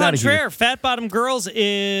 Au contraire, Fat Bottom Girls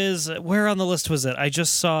is... Where on the list was it? I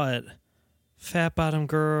just saw it. Fat Bottom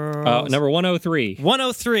Girls... Number 103.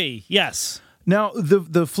 103, yes. Now,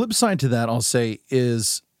 the flip side to that, I'll say,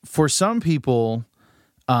 is for some people,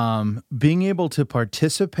 being able to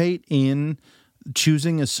participate in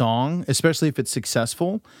choosing a song, especially if it's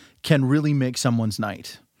successful, can really make someone's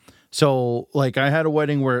night. So, like, I had a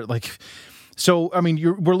wedding where, like... So, I mean,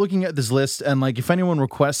 we're looking at this list, and like, if anyone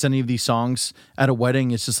requests any of these songs at a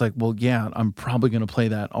wedding, it's just like, well, yeah, I'm probably going to play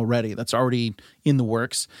that already. That's already in the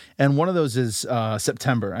works. And one of those is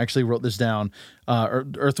September. I actually wrote this down.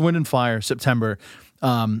 Earth, Wind, and Fire, September.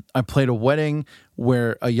 I played a wedding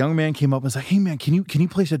where a young man came up and was like, "Hey man, can you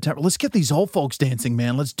play September? Let's get these old folks dancing,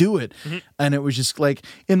 man. Let's do it." Mm-hmm. And it was just like,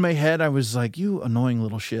 in my head, I was like, "You annoying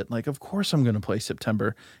little shit. Like, of course I'm going to play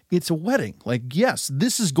September. It's a wedding. Like, yes,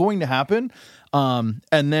 this is going to happen." And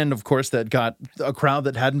then, of course, that got a crowd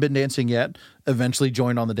that hadn't been dancing yet eventually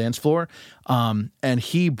joined on the dance floor. And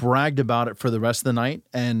he bragged about it for the rest of the night.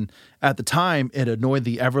 And at the time, it annoyed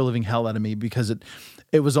the ever-living hell out of me because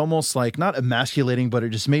it was almost like, not emasculating, but it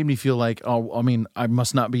just made me feel like, oh, I mean, I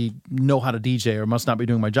must not know how to DJ or must not be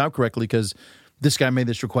doing my job correctly because this guy made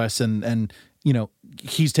this request and you know,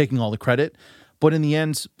 he's taking all the credit. But in the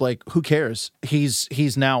end, like, who cares?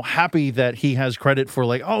 He's now happy that he has credit for,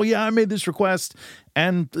 like, oh yeah, I made this request,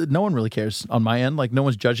 and no one really cares on my end. Like, no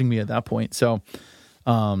one's judging me at that point. So,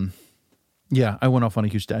 yeah, I went off on a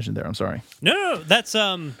huge tangent there. I'm sorry. No, that's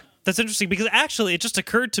interesting because actually it just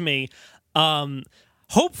occurred to me.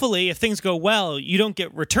 Hopefully, if things go well, you don't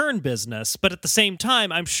get return business. But at the same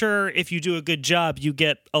time, I'm sure if you do a good job, you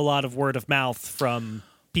get a lot of word of mouth from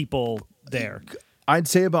people there. I'd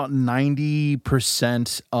say about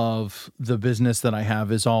 90% of the business that I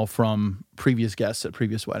have is all from previous guests at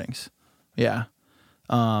previous weddings. Yeah.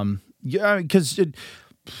 Yeah, because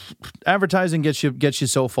advertising gets you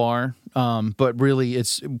so far. But really,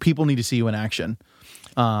 it's people need to see you in action.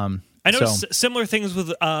 I know similar things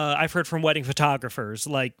with I've heard from wedding photographers.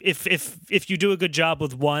 Like if you do a good job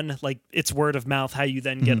with one, like it's word of mouth how you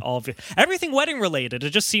then get all of everything wedding related. It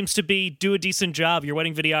just seems to be do a decent job. Your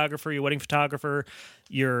wedding videographer, your wedding photographer,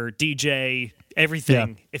 your DJ,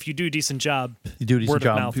 everything. Yeah. If you do a decent job, word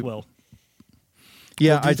of mouth will.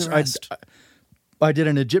 Yeah, I did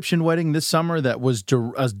an Egyptian wedding this summer that was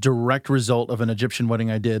a direct result of an Egyptian wedding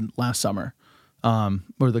I did last summer.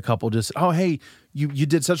 Where the couple just, oh hey, you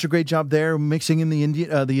did such a great job there mixing in the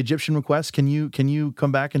Egyptian request. Can you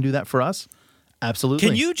come back and do that for us? Absolutely.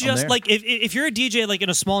 Can you just like if you're a DJ like in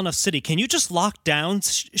a small enough city, can you just lock down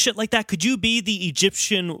shit like that? Could you be the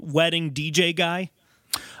Egyptian wedding DJ guy?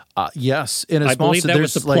 Yes, in a I small believe city. that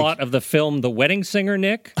was the plot of the film The Wedding Singer,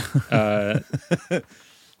 Nick.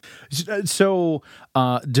 So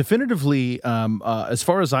definitively, as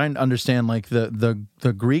far as I understand, like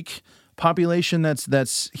the Greek population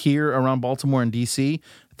that's here around Baltimore and DC,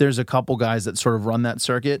 there's a couple guys that sort of run that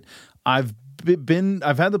circuit. I've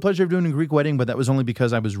had the pleasure of doing a Greek wedding, but that was only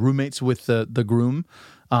because I was roommates with the groom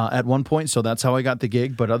at one point, so that's how I got the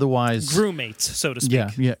gig. But otherwise, groommates, so to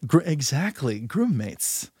speak. Yeah, exactly,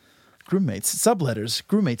 groommates. Groommates, subletters,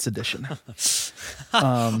 Groommates edition.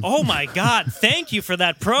 Oh my God! Thank you for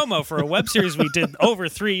that promo for a web series we did over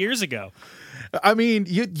 3 years ago. I mean,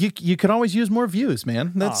 you can always use more views,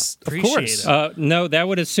 man. That's of appreciate course. it. No, that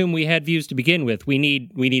would assume we had views to begin with. We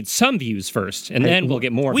need some views first, and then we'll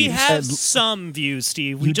get more We views. have some views,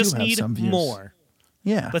 Steve. We You do just have need some views. more.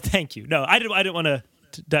 Yeah. But thank you. No, I didn't want to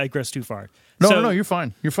digress too far. No, you're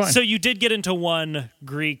fine. You're fine. So you did get into one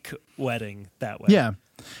Greek wedding that way. yeah.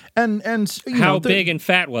 And How big and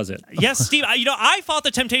fat was it? Yes, Steve. I fought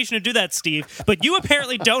the temptation to do that, Steve, but you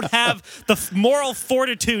apparently don't have the moral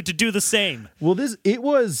fortitude to do the same. Well, it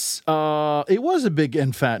was a big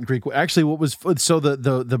and fat Greek. Actually, what was so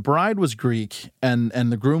the bride was Greek and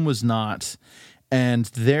the groom was not, and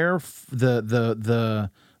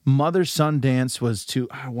the mother-son dance was to,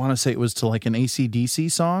 I want to say it was to like an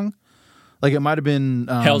AC/DC song, like it might have been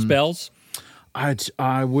Hell's Bells.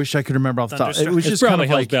 I wish I could remember off the top. It was It's just kind probably of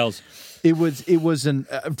Hell's like Bells. it was an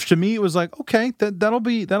to me it was like, okay, that'll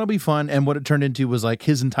be fun. And what it turned into was like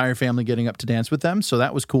his entire family getting up to dance with them, so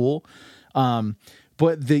that was cool.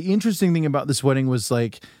 But the interesting thing about this wedding was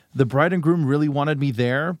like the bride and groom really wanted me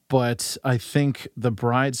there, but I think the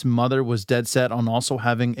bride's mother was dead set on also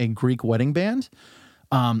having a Greek wedding band.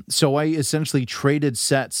 So I essentially traded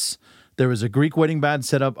sets. There was a Greek wedding band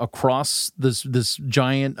set up across this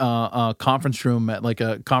giant conference room at like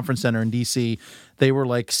a conference center in DC. They were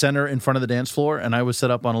like center in front of the dance floor, and I was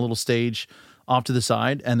set up on a little stage off to the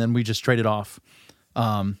side, and then we just traded off.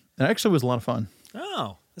 It actually was a lot of fun.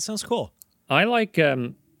 Oh, that sounds cool. I like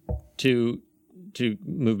to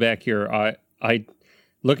move back here. I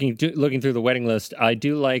looking through the wedding list. I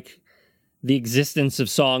do like the existence of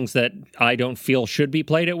songs that I don't feel should be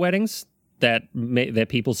played at weddings. That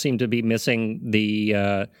people seem to be missing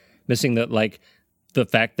the like the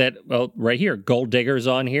fact that, well, right here, Gold Digger's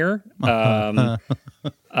on here. Oh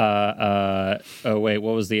wait,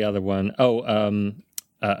 what was the other one?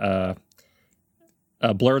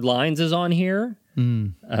 Blurred Lines is on here.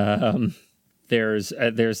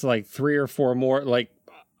 There's like 3 or 4 more. Like,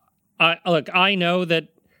 I know that,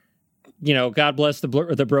 God Bless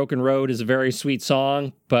the Broken Road is a very sweet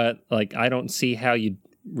song, but like I don't see how you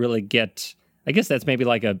really get. I guess that's maybe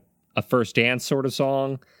like a first dance sort of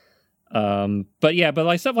song. But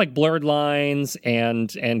like stuff like Blurred Lines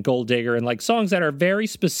and Gold Digger and like songs that are very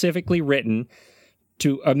specifically written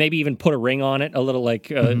to maybe even put a ring on it, a little like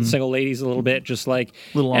Single Ladies a little bit, just like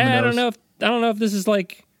Little on the I nose. don't know if this is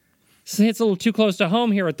like it's a little too close to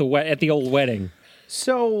home here at the old wedding.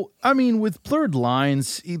 So, I mean, with Blurred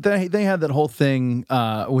Lines, they had that whole thing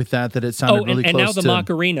with that it sounded really and close now the to...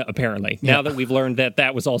 Macarena, apparently. Yeah. Now that we've learned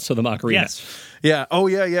that was also the Macarena. Yes. Yeah. Oh,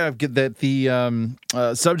 yeah. That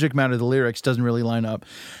the subject matter of the lyrics doesn't really line up.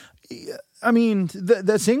 I mean,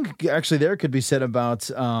 that thing actually there could be said about,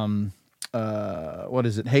 what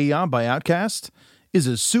is it? Hey Ya by Outkast is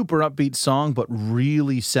a super upbeat song, but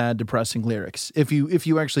really sad, depressing lyrics if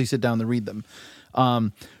you actually sit down to read them.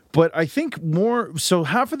 But I think more so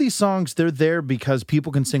half of these songs, they're there because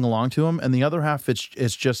people can sing along to them, and the other half it's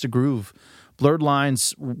just a groove. Blurred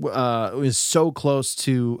Lines is so close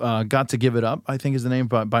to Got to Give It Up, I think is the name,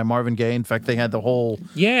 by Marvin Gaye. In fact, they had the whole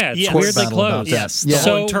Yeah, it's Yes. weirdly battle about close. that. Yes, Yeah. the whole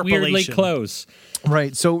So interpolation. weirdly close.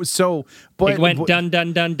 right. So but It went dun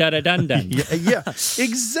dun dun dun dun dun. yeah,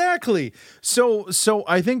 exactly. So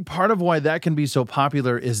I think part of why that can be so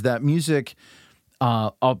popular is that music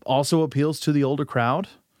also appeals to the older crowd.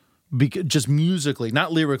 Just musically,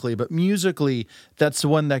 not lyrically, but musically, that's the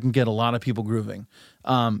one that can get a lot of people grooving.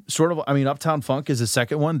 Uptown Funk is the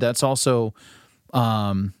second one. That's also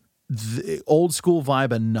the old school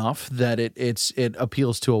vibe enough that it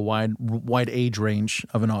appeals to a wide age range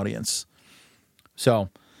of an audience. So,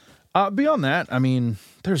 beyond that, I mean,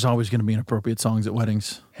 there's always going to be inappropriate songs at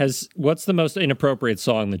weddings. What's the most inappropriate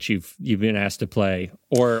song that you've been asked to play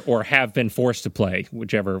or have been forced to play,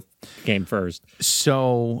 whichever came first?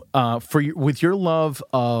 So, with your love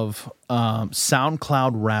of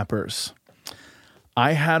SoundCloud rappers,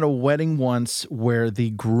 I had a wedding once where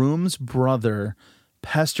the groom's brother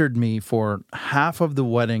pestered me for half of the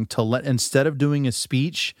wedding instead of doing a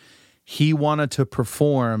speech, he wanted to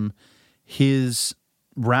perform his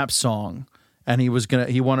rap song. And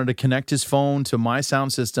he wanted to connect his phone to my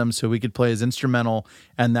sound system so he could play his instrumental,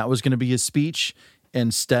 and that was going to be his speech.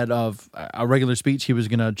 Instead of a regular speech, he was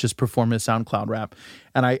going to just perform his SoundCloud rap.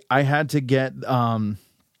 And I had to get the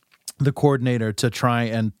coordinator to try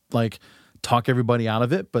and like talk everybody out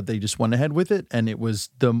of it, but they just went ahead with it. And it was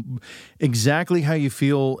exactly how you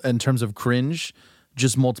feel in terms of cringe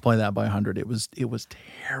just multiply that by 100. It was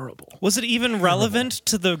terrible. Was it even relevant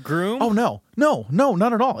to the groom? Oh no,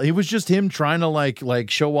 not at all. It was just him trying to like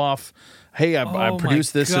show off. Hey, I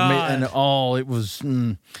produced this and it was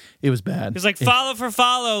bad. He was like, follow for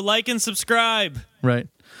follow, like and subscribe. Right.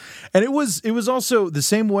 And it was also the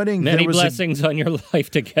same wedding. Many blessings on your life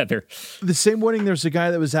together. The same wedding. There's a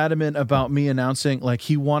guy that was adamant about me announcing, like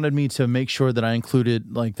he wanted me to make sure that I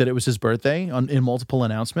included like that it was his birthday in multiple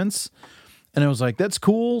announcements. And I was like, that's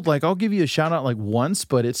cool. Like I'll give you a shout out like once,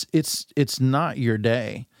 but it's not your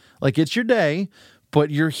day. Like it's your day, but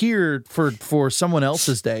you're here for someone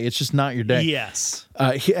else's day. It's just not your day. Yes.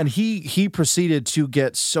 He proceeded to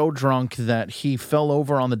get so drunk that he fell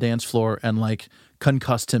over on the dance floor and like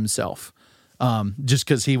concussed himself. Just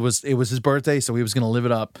because it was his birthday, so he was going to live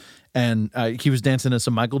it up, and he was dancing to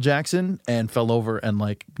some Michael Jackson and fell over and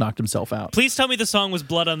like knocked himself out. Please tell me the song was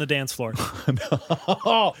 "Blood on the Dance Floor."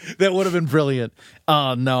 Oh, that would have been brilliant.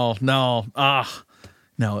 No,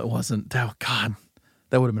 it wasn't. Oh God,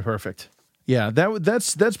 that would have been perfect. Yeah,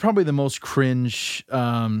 that's probably the most cringe.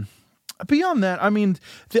 Beyond that, I mean,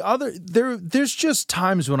 there's just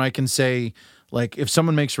times when I can say, like, if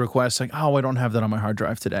someone makes a request, like, oh, I don't have that on my hard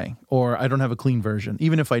drive today, or I don't have a clean version,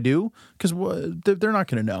 even if I do, because they're not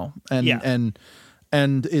going to know,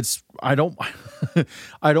 and it's I don't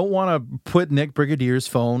want to put Nick Brigadier's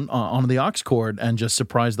phone on the aux cord and just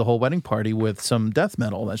surprise the whole wedding party with some death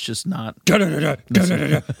metal. That's just not.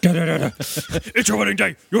 It's your wedding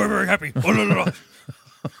day. You are very happy.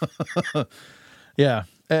 Yeah.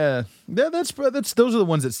 That's those are the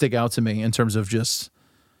ones that stick out to me in terms of just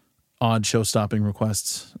odd show-stopping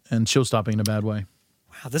requests and show-stopping in a bad way.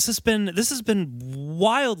 Wow, this has been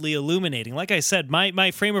wildly illuminating. Like I said,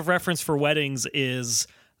 my frame of reference for weddings is,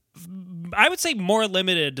 I would say, more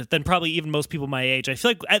limited than probably even most people my age. I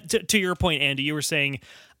feel like, to your point, Andy, you were saying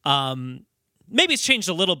maybe it's changed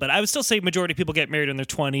a little bit. I would still say majority of people get married in their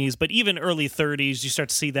 20s, but even early 30s, you start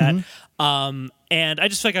to see that. Mm-hmm. And I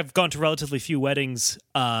just feel like I've gone to relatively few weddings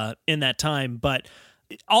in that time, but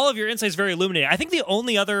all of your insights very illuminating. I think the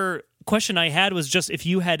only other question I had was just if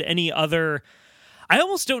you had any other. I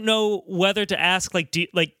almost don't know whether to ask,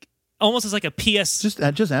 like almost as like a PS. Just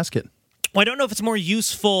ask it. Well, I don't know if it's more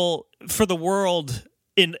useful for the world.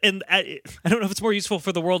 I don't know if it's more useful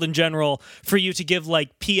for the world in general for you to give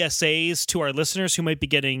like PSAs to our listeners who might be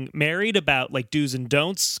getting married about like do's and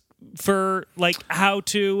don'ts for like how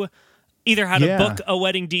to book a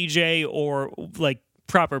wedding DJ or like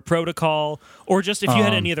proper protocol, or just if you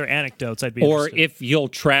had any other anecdotes, I'd be interested. Or if you'll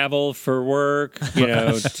travel for work,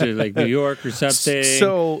 to like New York or something.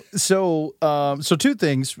 So two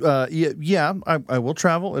things. I will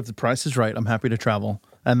travel if the price is right. I'm happy to travel,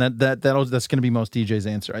 and that's going to be most DJs'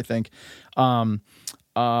 answer, I think.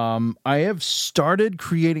 I have started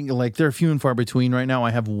creating, like, they're few and far between right now.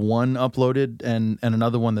 I have one uploaded and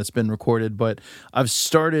another one that's been recorded, but I've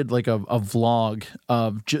started like a vlog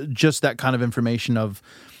of just that kind of information of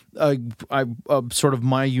sort of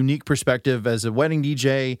my unique perspective as a wedding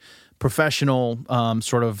DJ, professional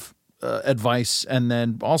sort of advice, and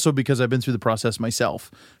then also because I've been through the process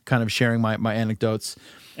myself, kind of sharing my anecdotes.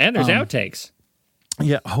 And there's outtakes.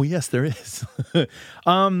 Yeah. Oh, yes, there is.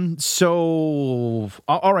 So,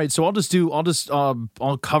 all right. So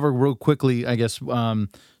I'll cover real quickly, I guess, sort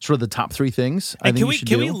of the top three things. And can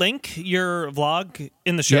we link your vlog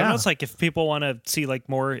in the show notes? Like if people want to see like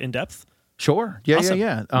more in depth? Sure. Yeah. Awesome.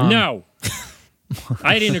 Yeah. No,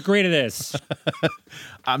 I didn't agree to this.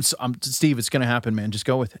 I'm Steve. It's going to happen, man. Just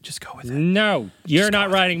go with it. No, you're not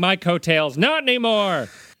riding my coattails. Not anymore.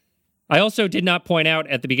 I also did not point out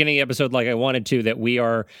at the beginning of the episode, like I wanted to, that we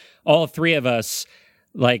are, all three of us,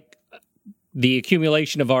 like, the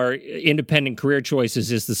accumulation of our independent career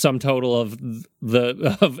choices is the sum total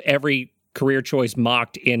of every career choice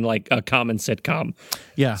mocked in, like, a common sitcom.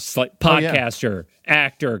 Yeah. It's like podcaster,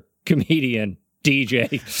 actor, comedian,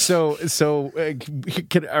 DJ.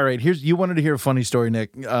 All right, you wanted to hear a funny story, Nick.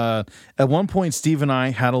 At one point, Steve and I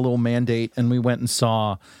had a little mandate, and we went and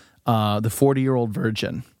saw The 40-Year-Old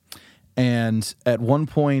Virgin. And at one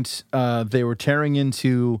point, they were tearing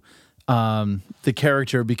into the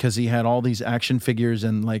character because he had all these action figures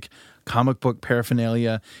and like comic book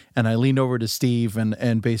paraphernalia. And I leaned over to Steve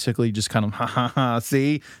and basically just kind of,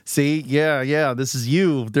 see, yeah, this is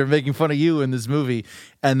you. They're making fun of you in this movie.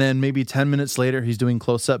 And then maybe 10 minutes later, he's doing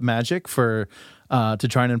close-up magic to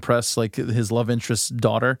try and impress like his love interest's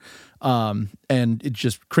daughter. And it's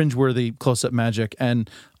just cringeworthy close-up magic. And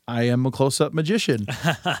I am a close-up magician.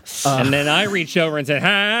 And then I reached over and said,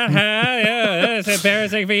 yeah, that's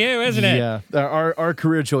embarrassing for you, isn't it? Yeah, our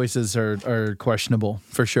career choices are questionable,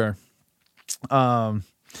 for sure.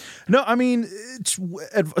 No, I mean,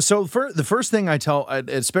 so for the first thing I tell,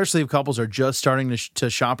 especially if couples are just starting to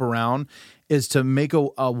shop around, is to make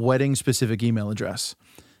a wedding specific email address.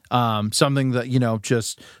 Something that,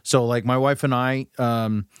 just so like my wife and I,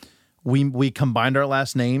 we combined our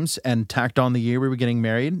last names and tacked on the year we were getting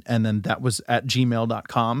married. And then that was at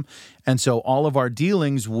gmail.com. And so all of our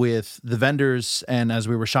dealings with the vendors and as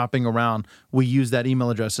we were shopping around, we used that email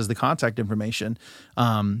address as the contact information.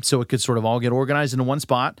 So it could sort of all get organized into one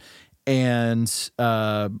spot. And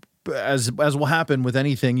as will happen with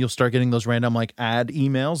anything, you'll start getting those random like ad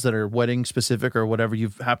emails that are wedding specific or whatever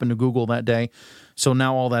you've happened to Google that day. So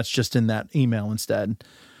now all that's just in that email instead.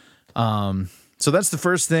 So that's the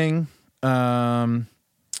first thing. Now I'm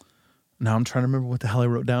trying to remember what the hell I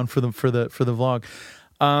wrote down for the vlog.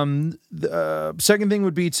 The second thing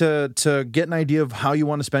would be to get an idea of how you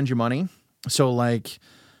want to spend your money. So like,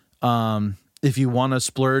 if you want to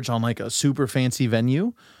splurge on like a super fancy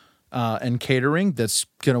venue, and catering that's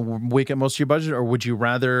going to wake up most of your budget, or would you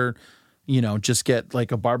rather, just get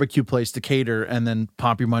like a barbecue place to cater and then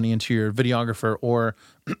pop your money into your videographer or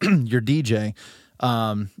your DJ?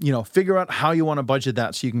 Figure out how you want to budget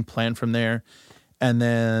that so you can plan from there. And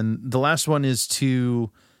then the last one is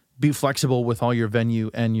to be flexible with all your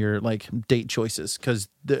venue and your like date choices, because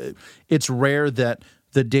it's rare that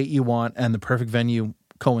the date you want and the perfect venue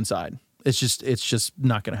coincide. It's just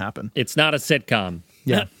not going to happen. It's not a sitcom.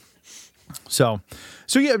 Yeah. So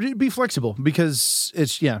yeah, be flexible because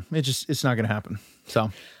it's not going to happen.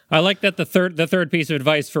 So I like that the third piece of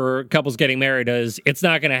advice for couples getting married is it's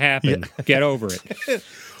not going to happen. Yeah. Get over it.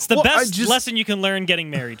 It's the best lesson you can learn getting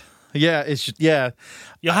married. Yeah,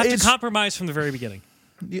 You'll have to compromise from the very beginning.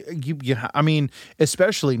 I mean,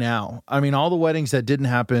 especially now. I mean, all the weddings that didn't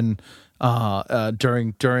happen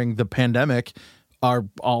during the pandemic are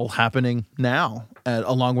all happening now,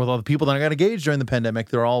 along with all the people that got engaged during the pandemic.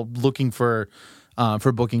 They're all looking for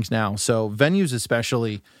bookings now. So venues,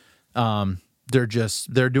 especially,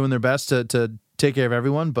 they're doing their best to take care of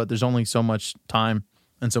everyone, but there's only so much time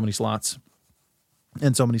and so many slots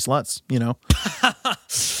and so many sluts.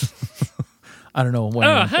 I don't know.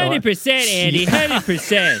 100%, Andy.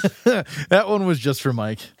 100%. That one was just for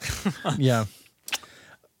Mike. Yeah.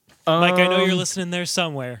 Mike, I know you're listening there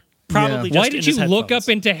somewhere. Probably just Why did you look up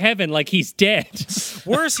into heaven like he's dead?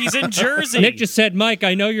 Worse, he's in Jersey. Nick just said, Mike,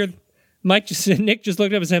 I know you're... Nick just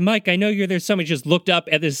looked up and said, Mike, I know you're there. Somebody just looked up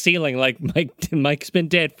at the ceiling like Mike's been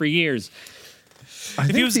dead for years.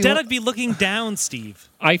 If he was dead, I'd be looking down, Steve.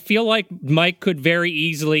 I feel like Mike could very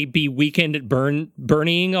easily be weekend at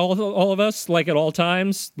burning all of us, like at all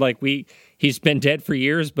times. Like he's been dead for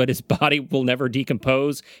years, but his body will never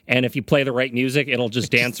decompose. And if you play the right music, it'll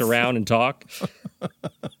just dance around and talk.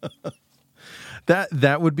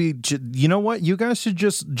 That would be, you know what? You guys should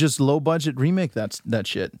just low budget remake that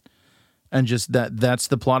shit. And just that's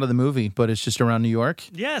the plot of the movie, but it's just around New York.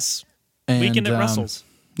 Yes. And, Weekend at Russell's.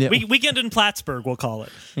 Yeah. Weekend in Plattsburgh, we'll call it.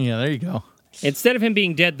 Yeah, there you go. Instead of him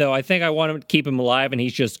being dead, though, I think I want to keep him alive, and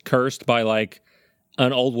he's just cursed by like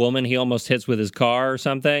an old woman he almost hits with his car or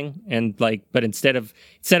something. And like, but instead of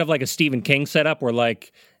like a Stephen King setup where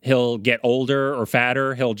like he'll get older or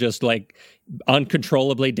fatter, he'll just like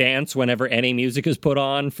uncontrollably dance whenever any music is put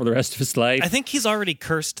on for the rest of his life. I think he's already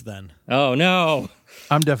cursed then. Oh no.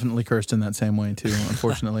 I'm definitely cursed in that same way too,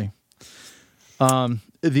 unfortunately.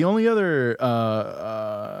 The only other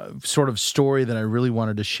sort of story that I really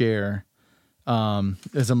wanted to share,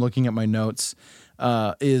 as I'm looking at my notes,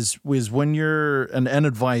 is when you're an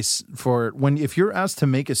advice for if you're asked to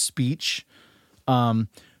make a speech,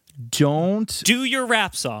 don't do your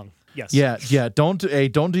rap song. Yes. Yeah. Don't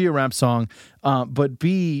do your rap song, but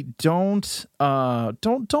B, don't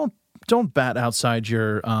bat outside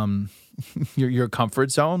your your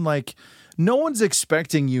comfort zone. Like, no one's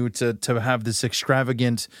expecting you to have this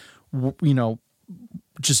extravagant,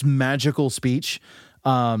 just magical speech.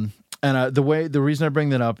 And the reason I bring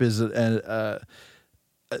that up is there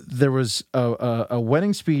was a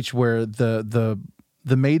wedding speech where the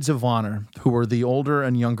maids of honor, who were the older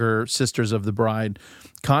and younger sisters of the bride,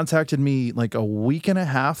 contacted me like a week and a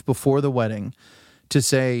half before the wedding to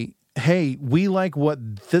say, hey, we like what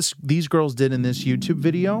these girls did in this YouTube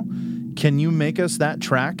video. Can you make us that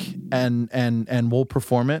track and we'll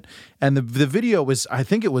perform it? And the video was, I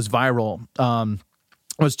think it was viral.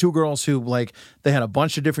 It was two girls who they had a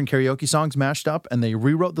bunch of different karaoke songs mashed up, and they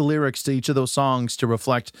rewrote the lyrics to each of those songs to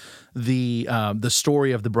reflect the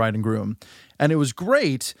story of the bride and groom. And it was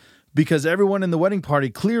great because everyone in the wedding party,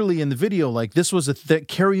 clearly in the video, this was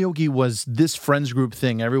karaoke was this friends group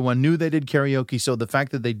thing. Everyone knew they did karaoke, so the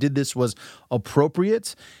fact that they did this was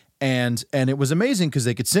appropriate. and it was amazing because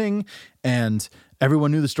they could sing, and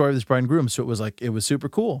everyone knew the story of this bride and groom, so it was super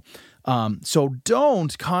cool. So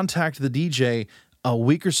don't contact the DJ a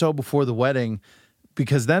week or so before the wedding,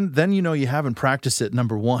 because then you know you haven't practiced it,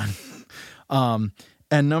 number one.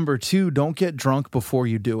 And number two, don't get drunk before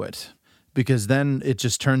you do it, because then it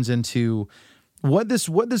just turns into what this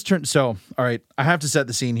turned. So, all right, I have to set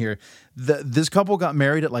the scene here. This couple got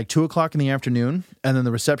married at like 2:00 in the afternoon, and then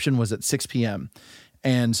the reception was at 6 p.m.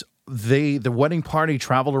 And the wedding party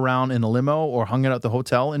traveled around in a limo or hung out at the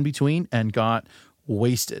hotel in between and got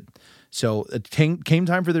wasted. So it came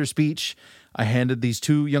time for their speech. I handed these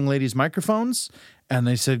two young ladies microphones, and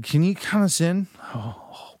they said, "Can you count us in?"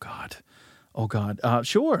 Oh God.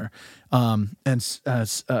 Sure. I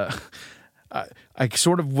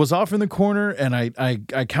sort of was off in the corner, and I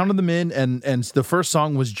counted them in, and the first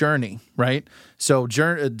song was Journey, right? So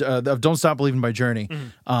Don't Stop Believing by Journey.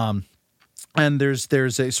 Mm-hmm. And there's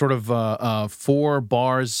a sort of 4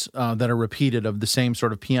 bars that are repeated of the same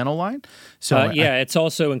sort of piano line. So it's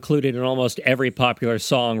also included in almost every popular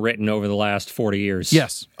song written over the last 40 years.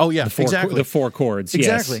 Yes. Oh yeah. Exactly. The 4 chords.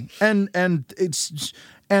 Exactly. Yes.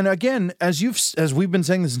 And again, as we've been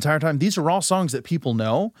saying this entire time, these are all songs that people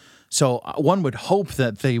know. So one would hope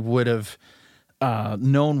that they would have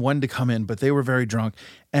known when to come in, but they were very drunk,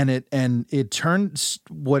 and it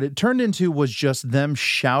turned into was just them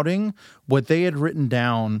shouting what they had written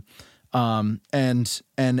down, and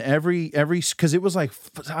every because it was like,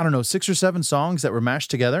 I don't know, 6 or 7 songs that were mashed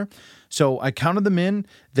together. So I counted them in.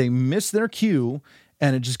 They missed their cue,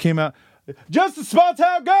 and it just came out, "Just a small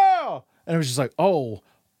town girl," and it was just like, oh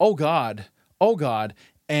God,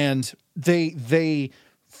 and they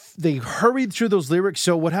hurried through those lyrics.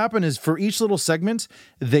 So what happened is, for each little segment,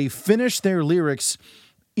 they finished their lyrics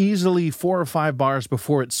easily 4 or 5 bars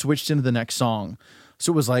before it switched into the next song.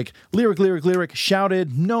 So it was like lyric,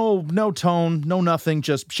 shouted, no tone, no nothing,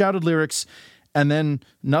 just shouted lyrics, and then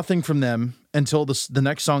nothing from them until the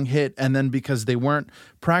next song hit. And then because they weren't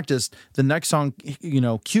practiced, the next song,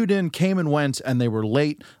 cued in, came and went, and they were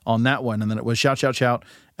late on that one. And then it was shout,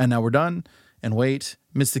 and now we're done, and wait,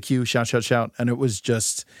 missed the cue, shout, and it was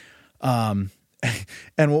just, and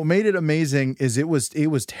what made it amazing is it was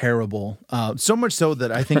terrible. So much so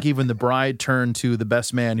that I think even the bride turned to the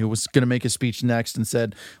best man, who was going to make a speech next, and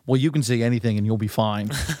said, "Well, you can say anything and you'll be fine."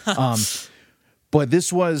 But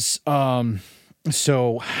this was,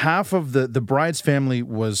 so half of the bride's family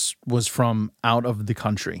was from out of the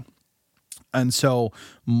country. And so,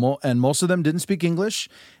 most of them didn't speak English.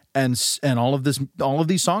 And all of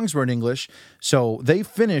these songs were in English. So they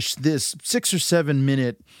finished this 6 or 7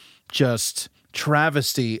 minute just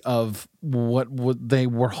travesty of what they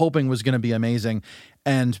were hoping was going to be amazing.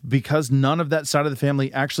 And because none of that side of the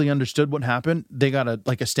family actually understood what happened, they got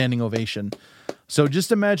a standing ovation. So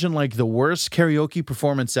just imagine like the worst karaoke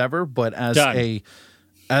performance ever, but as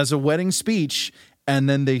a wedding speech, and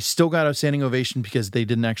then they still got a standing ovation because they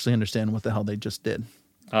didn't actually understand what the hell they just did.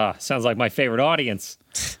 Sounds like my favorite audience.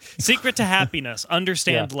 Secret to happiness: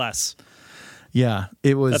 understand less. Yeah,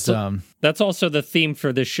 it was. That's also the theme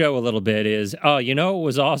for this show a little bit. Is it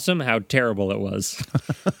was awesome how terrible it was.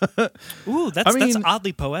 Ooh, that's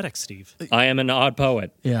oddly poetic, Steve. I am an odd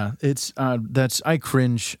poet. Yeah, it's I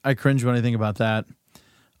cringe. I cringe when I think about that.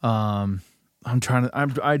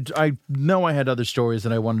 I know I had other stories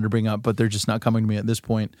that I wanted to bring up, but they're just not coming to me at this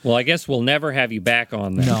point. Well, I guess we'll never have you back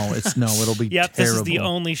on that. It'll be yep, terrible. This is the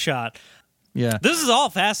only shot. Yeah. This is all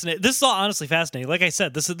fascinating. This is all honestly fascinating. Like I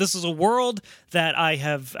said, this is a world that I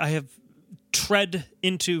have tread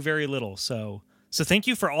into very little. So thank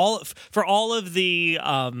you for all of the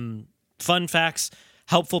fun facts,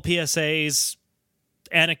 helpful PSAs,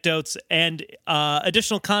 anecdotes, and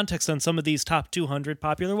additional context on some of these top 200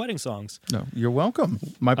 popular wedding songs. No, you're welcome.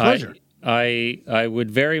 My pleasure. I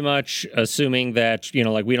would very much, assuming that,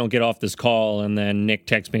 we don't get off this call and then Nick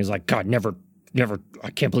texts me, he's like, "God, never,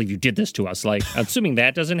 I can't believe you did this to us." Like, assuming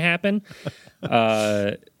that doesn't happen.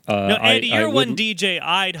 No, Andy, you're one DJ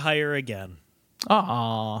I'd hire again.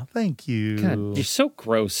 Aw, thank you. God, you're so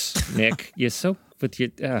gross, Nick. You're so,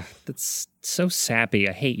 that's so sappy.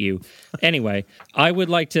 I hate you. Anyway, I would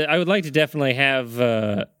like to definitely have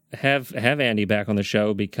Andy back on the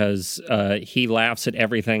show, because he laughs at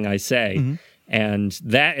everything I say, mm-hmm. and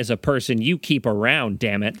that is a person you keep around.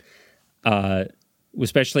 Damn it.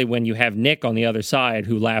 Especially when you have Nick on the other side,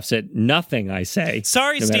 who laughs at nothing I say.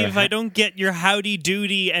 Sorry, Steve, I don't get your Howdy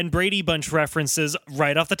Doody and Brady Bunch references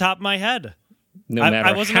right off the top of my head.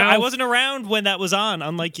 I wasn't around when that was on,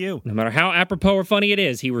 unlike you. No matter how apropos or funny it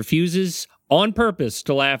is, he refuses on purpose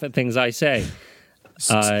to laugh at things I say.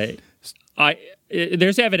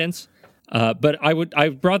 There's evidence. But I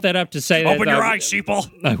brought that up to say that Open your eyes, sheeple.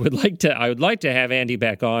 I would like to have Andy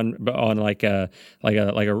back on like a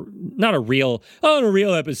not a real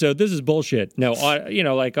episode. This is bullshit. No,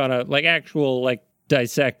 like on a like actual like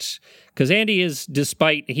dissect, because Andy is,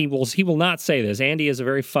 despite he will not say this, Andy is a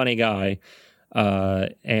very funny guy.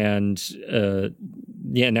 And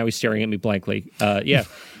now he's staring at me blankly.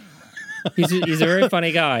 He's a very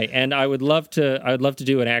funny guy, and I would love to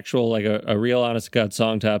do an actual like a real honest to God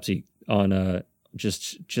song topsy on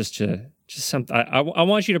just something. I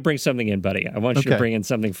want you to bring something in, buddy. I want you to bring in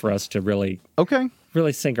something for us to really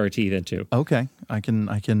sink our teeth into. Okay, I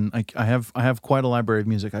have quite a library of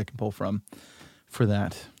music I can pull from for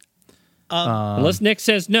that. Unless Nick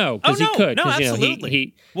says no, because he could. No,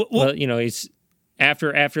 absolutely. He's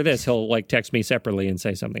after this, he'll like text me separately and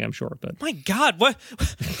say something, I'm sure. But my God, what?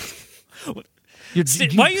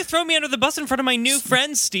 Why you throw me under the bus in front of my new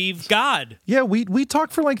friend, Steve? God. Yeah, we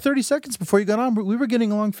talked for like 30 seconds before you got on. We were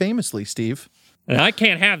getting along famously, Steve. And I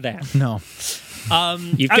can't have that. No.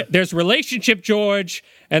 There's relationship George,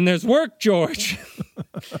 and there's work George.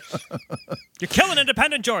 You're killing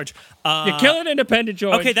independent George. You're killing independent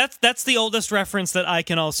George. Okay, that's the oldest reference that I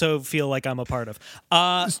can also feel like I'm a part of.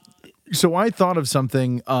 So I thought of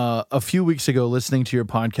something a few weeks ago listening to your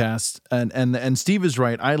podcast, and Steve is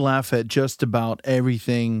right. I laugh at just about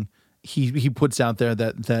everything he puts out there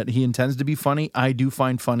that he intends to be funny. I do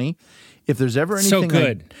find funny. If there's ever anything so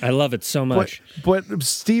good, I love it so much. But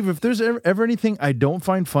Steve, if there's ever anything I don't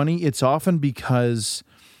find funny, it's often because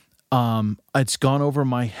it's gone over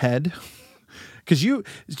my head. Because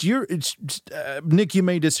Nick, you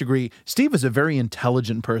may disagree. Steve is a very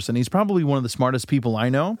intelligent person. He's probably one of the smartest people I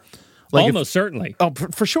know. Almost certainly. Oh,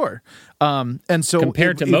 for sure. And so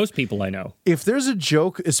compared to most people I know, if there's a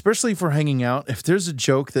joke, especially for hanging out, if there's a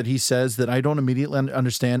joke that he says that I don't immediately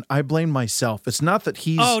understand, I blame myself. It's not that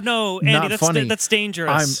he's Andy, that's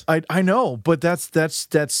dangerous. I know, but that's it's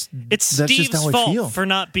Steve's just how I feel. fault for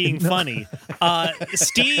not being funny.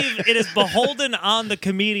 Steve, it is beholden on the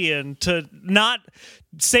comedian to not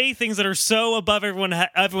say things that are so above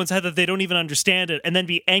everyone's head that they don't even understand it, and then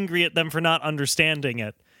be angry at them for not understing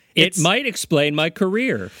it. It might explain my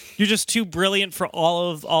career. You're just too brilliant for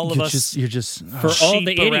all of us. You're just for all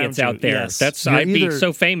the idiots out there. Yes. I'd be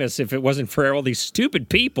so famous if it wasn't for all these stupid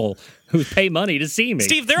people who pay money to see me.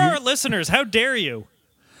 Steve, there are listeners. How dare you?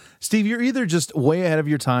 Steve, you're either just way ahead of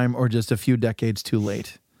your time or just a few decades too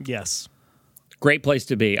late. Yes. Great place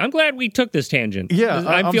to be. I'm glad we took this tangent. Yeah,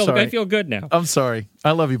 I'm sorry. I feel good now. I'm sorry. I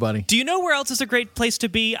love you, buddy. Do you know where else is a great place to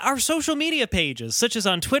be? Our social media pages, such as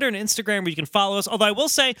on Twitter and Instagram, where you can follow us. Although I will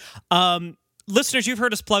say, listeners, you've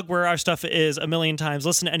heard us plug where our stuff is a million times.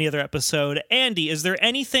 Listen to any other episode. Andy, is there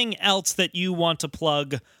anything else that you want to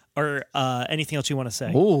plug or anything else you want to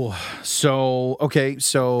say? Oh, so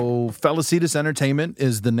Felicitas Entertainment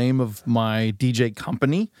is the name of my DJ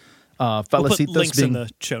company. Felicitas we'll put links in the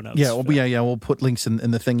show notes. Yeah, we'll put links in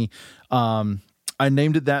the thingy. I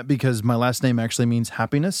named it that because my last name actually means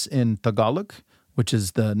happiness in Tagalog, which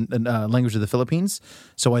is the language of the Philippines.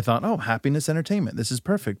 So I thought, Happiness Entertainment. This is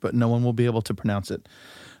perfect, but no one will be able to pronounce it.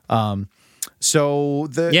 It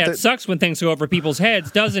sucks when things go over people's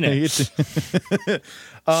heads, doesn't it?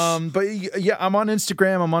 But yeah, I'm on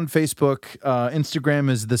Instagram. I'm on Facebook. Instagram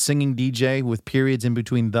is the Singing DJ with periods in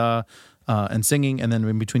between the and singing, and then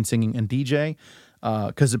in between singing and DJ.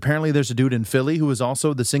 Because apparently there's a dude in Philly who is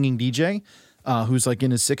also the singing DJ. Who's like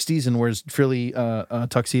in his 60s and wears frilly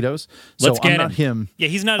tuxedos. So I'm not him. Yeah,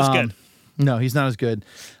 he's not as good. No, he's not as good.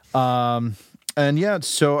 And yeah,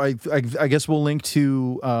 so I guess we'll link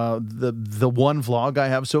to the one vlog I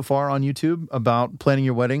have so far on YouTube about planning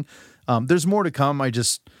your wedding. There's more to come. I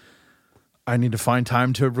need to find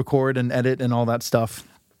time to record and edit and all that stuff.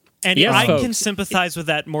 And I can sympathize with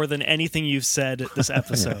that more than anything you've said this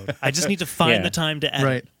episode. I just need to find the time to edit.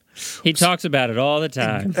 Right. He talks about it all the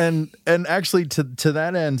time. And actually to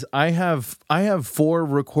that end, I have 4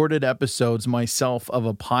 recorded episodes myself of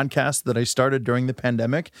a podcast that I started during the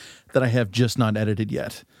pandemic that I have just not edited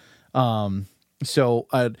yet. So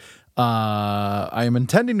I am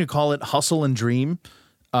intending to call it Hustle and Dream.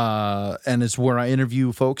 And it's where I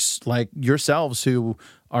interview folks like yourselves who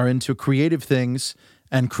are into creative things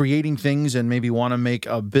and creating things and maybe want to make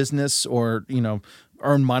a business or,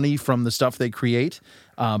 earn money from the stuff they create.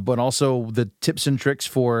 But also the tips and tricks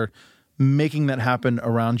for making that happen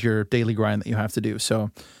around your daily grind that you have to do.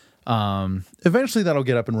 So eventually that'll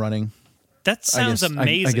get up and running. That sounds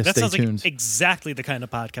amazing. I guess that sounds tuned. like exactly the kind of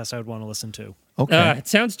podcast I would want to listen to. Okay. It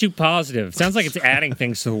sounds too positive. It sounds like it's adding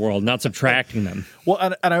things to the world, not subtracting them.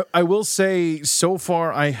 Well, and I will say, so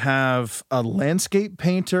far I have a landscape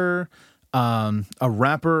painter, a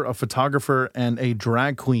rapper, a photographer, and a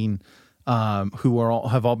drag queen who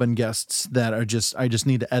have all been guests that are I just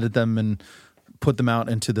need to edit them and put them out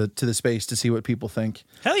into the space to see what people think.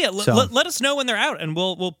 Hell yeah! So- Let us know when they're out, and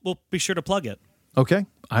we'll be sure to plug it. Okay,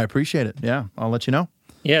 I appreciate it. Yeah, I'll let you know.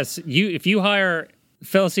 Yes, if you hire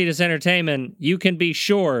Felicitas Entertainment, you can be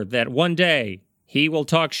sure that one day he will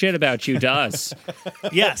talk shit about you to us.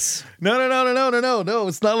 Yes. No.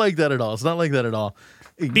 It's not like that at all. It's not like that at all.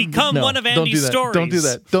 Become one of Andy's stories. Don't do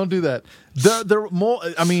that. Don't do that. There more.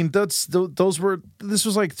 I mean, this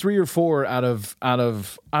was like 3 or 4 out of I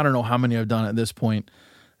don't know how many I've done at this point.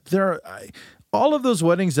 All of those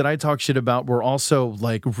weddings that I talk shit about were also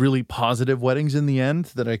like really positive weddings in the end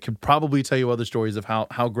that I could probably tell you other stories of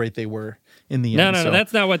how great they were in the end. No,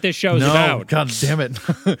 that's not what this show's about. God damn it.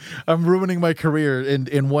 I'm ruining my career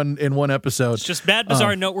in one episode. It's just bad,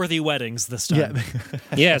 bizarre, noteworthy weddings this time. Yeah.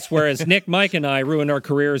 Yes, whereas Nick, Mike, and I ruined our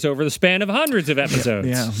careers over the span of hundreds of episodes.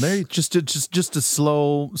 Yeah, they're just a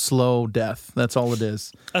slow death. That's all it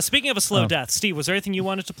is. Speaking of a slow death, Steve, was there anything you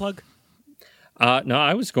wanted to plug? No,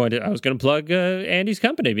 I was going to plug Andy's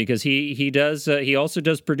company because he also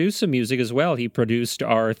does produce some music as well. He produced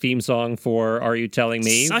our theme song for Are You Telling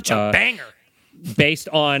Me? Such a banger. Based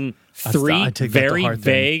on three very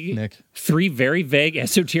vague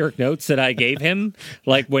esoteric notes that I gave him,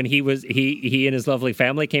 like when he and his lovely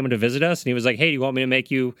family came in to visit us, and he was like, "Hey, do you want me to make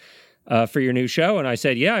you for your new show?" And I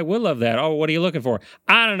said, "Yeah, I would love that." "Oh, what are you looking for?"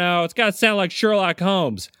 "I don't know. It's got to sound like Sherlock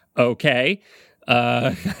Holmes." "Okay."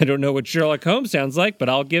 I don't know what Sherlock Holmes sounds like, but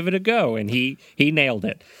I'll give it a go. And he nailed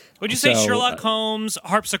it. Would you say Sherlock Holmes,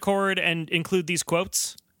 harpsichord, and include these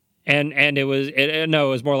quotes? And it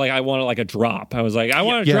was more like I wanted like a drop. I was like, I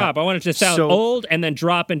want a drop. I want it to sound old and then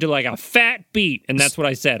drop into like a fat beat. And that's what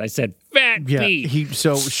I said. I said fat beat.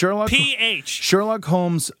 Sherlock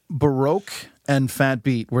Holmes, Baroque, and fat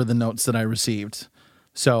beat were the notes that I received.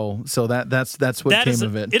 So that's what came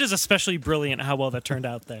of it. It is especially brilliant how well that turned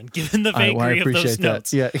out then, given the vagary of those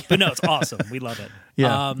notes. Yeah. But no, it's awesome. We love it.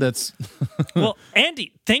 Yeah, that's well,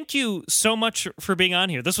 Andy, thank you so much for being on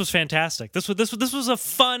here. This was fantastic. This was a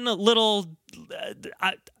fun little.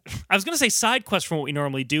 I was going to say side quest from what we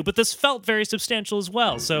normally do, but this felt very substantial as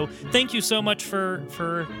well. So thank you so much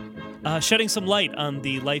for shedding some light on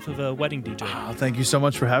the life of a wedding DJ. Oh, thank you so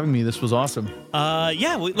much for having me. This was awesome.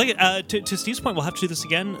 To Steve's point, we'll have to do this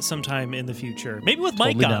again sometime in the future. Maybe with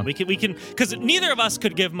Mike totally on. Down. We can because neither of us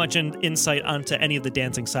could give much insight onto any of the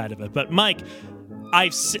dancing side of it. But Mike,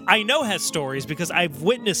 I know has stories because I've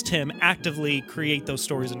witnessed him actively create those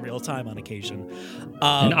stories in real time on occasion.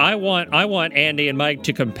 And I want Andy and Mike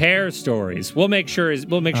to compare stories. We'll make sure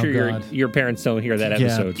your parents don't hear that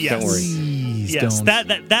episode. Yes. Don't worry. Please yes,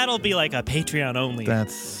 don't. that'll be like a Patreon only.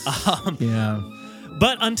 That's yeah.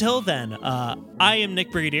 But until then, I am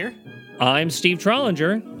Nick Brigadier. I'm Steve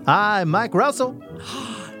Trollinger. Hi, Mike Russell.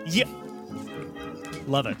 Yeah.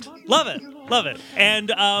 Love it. Love it. Love it.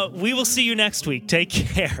 And we will see you next week. Take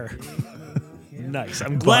care. Nice.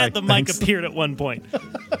 I'm glad the mic appeared at one point. Get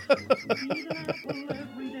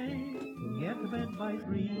to bed by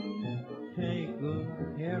 3. Take good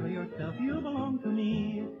care of yourself. You belong to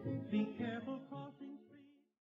me. Be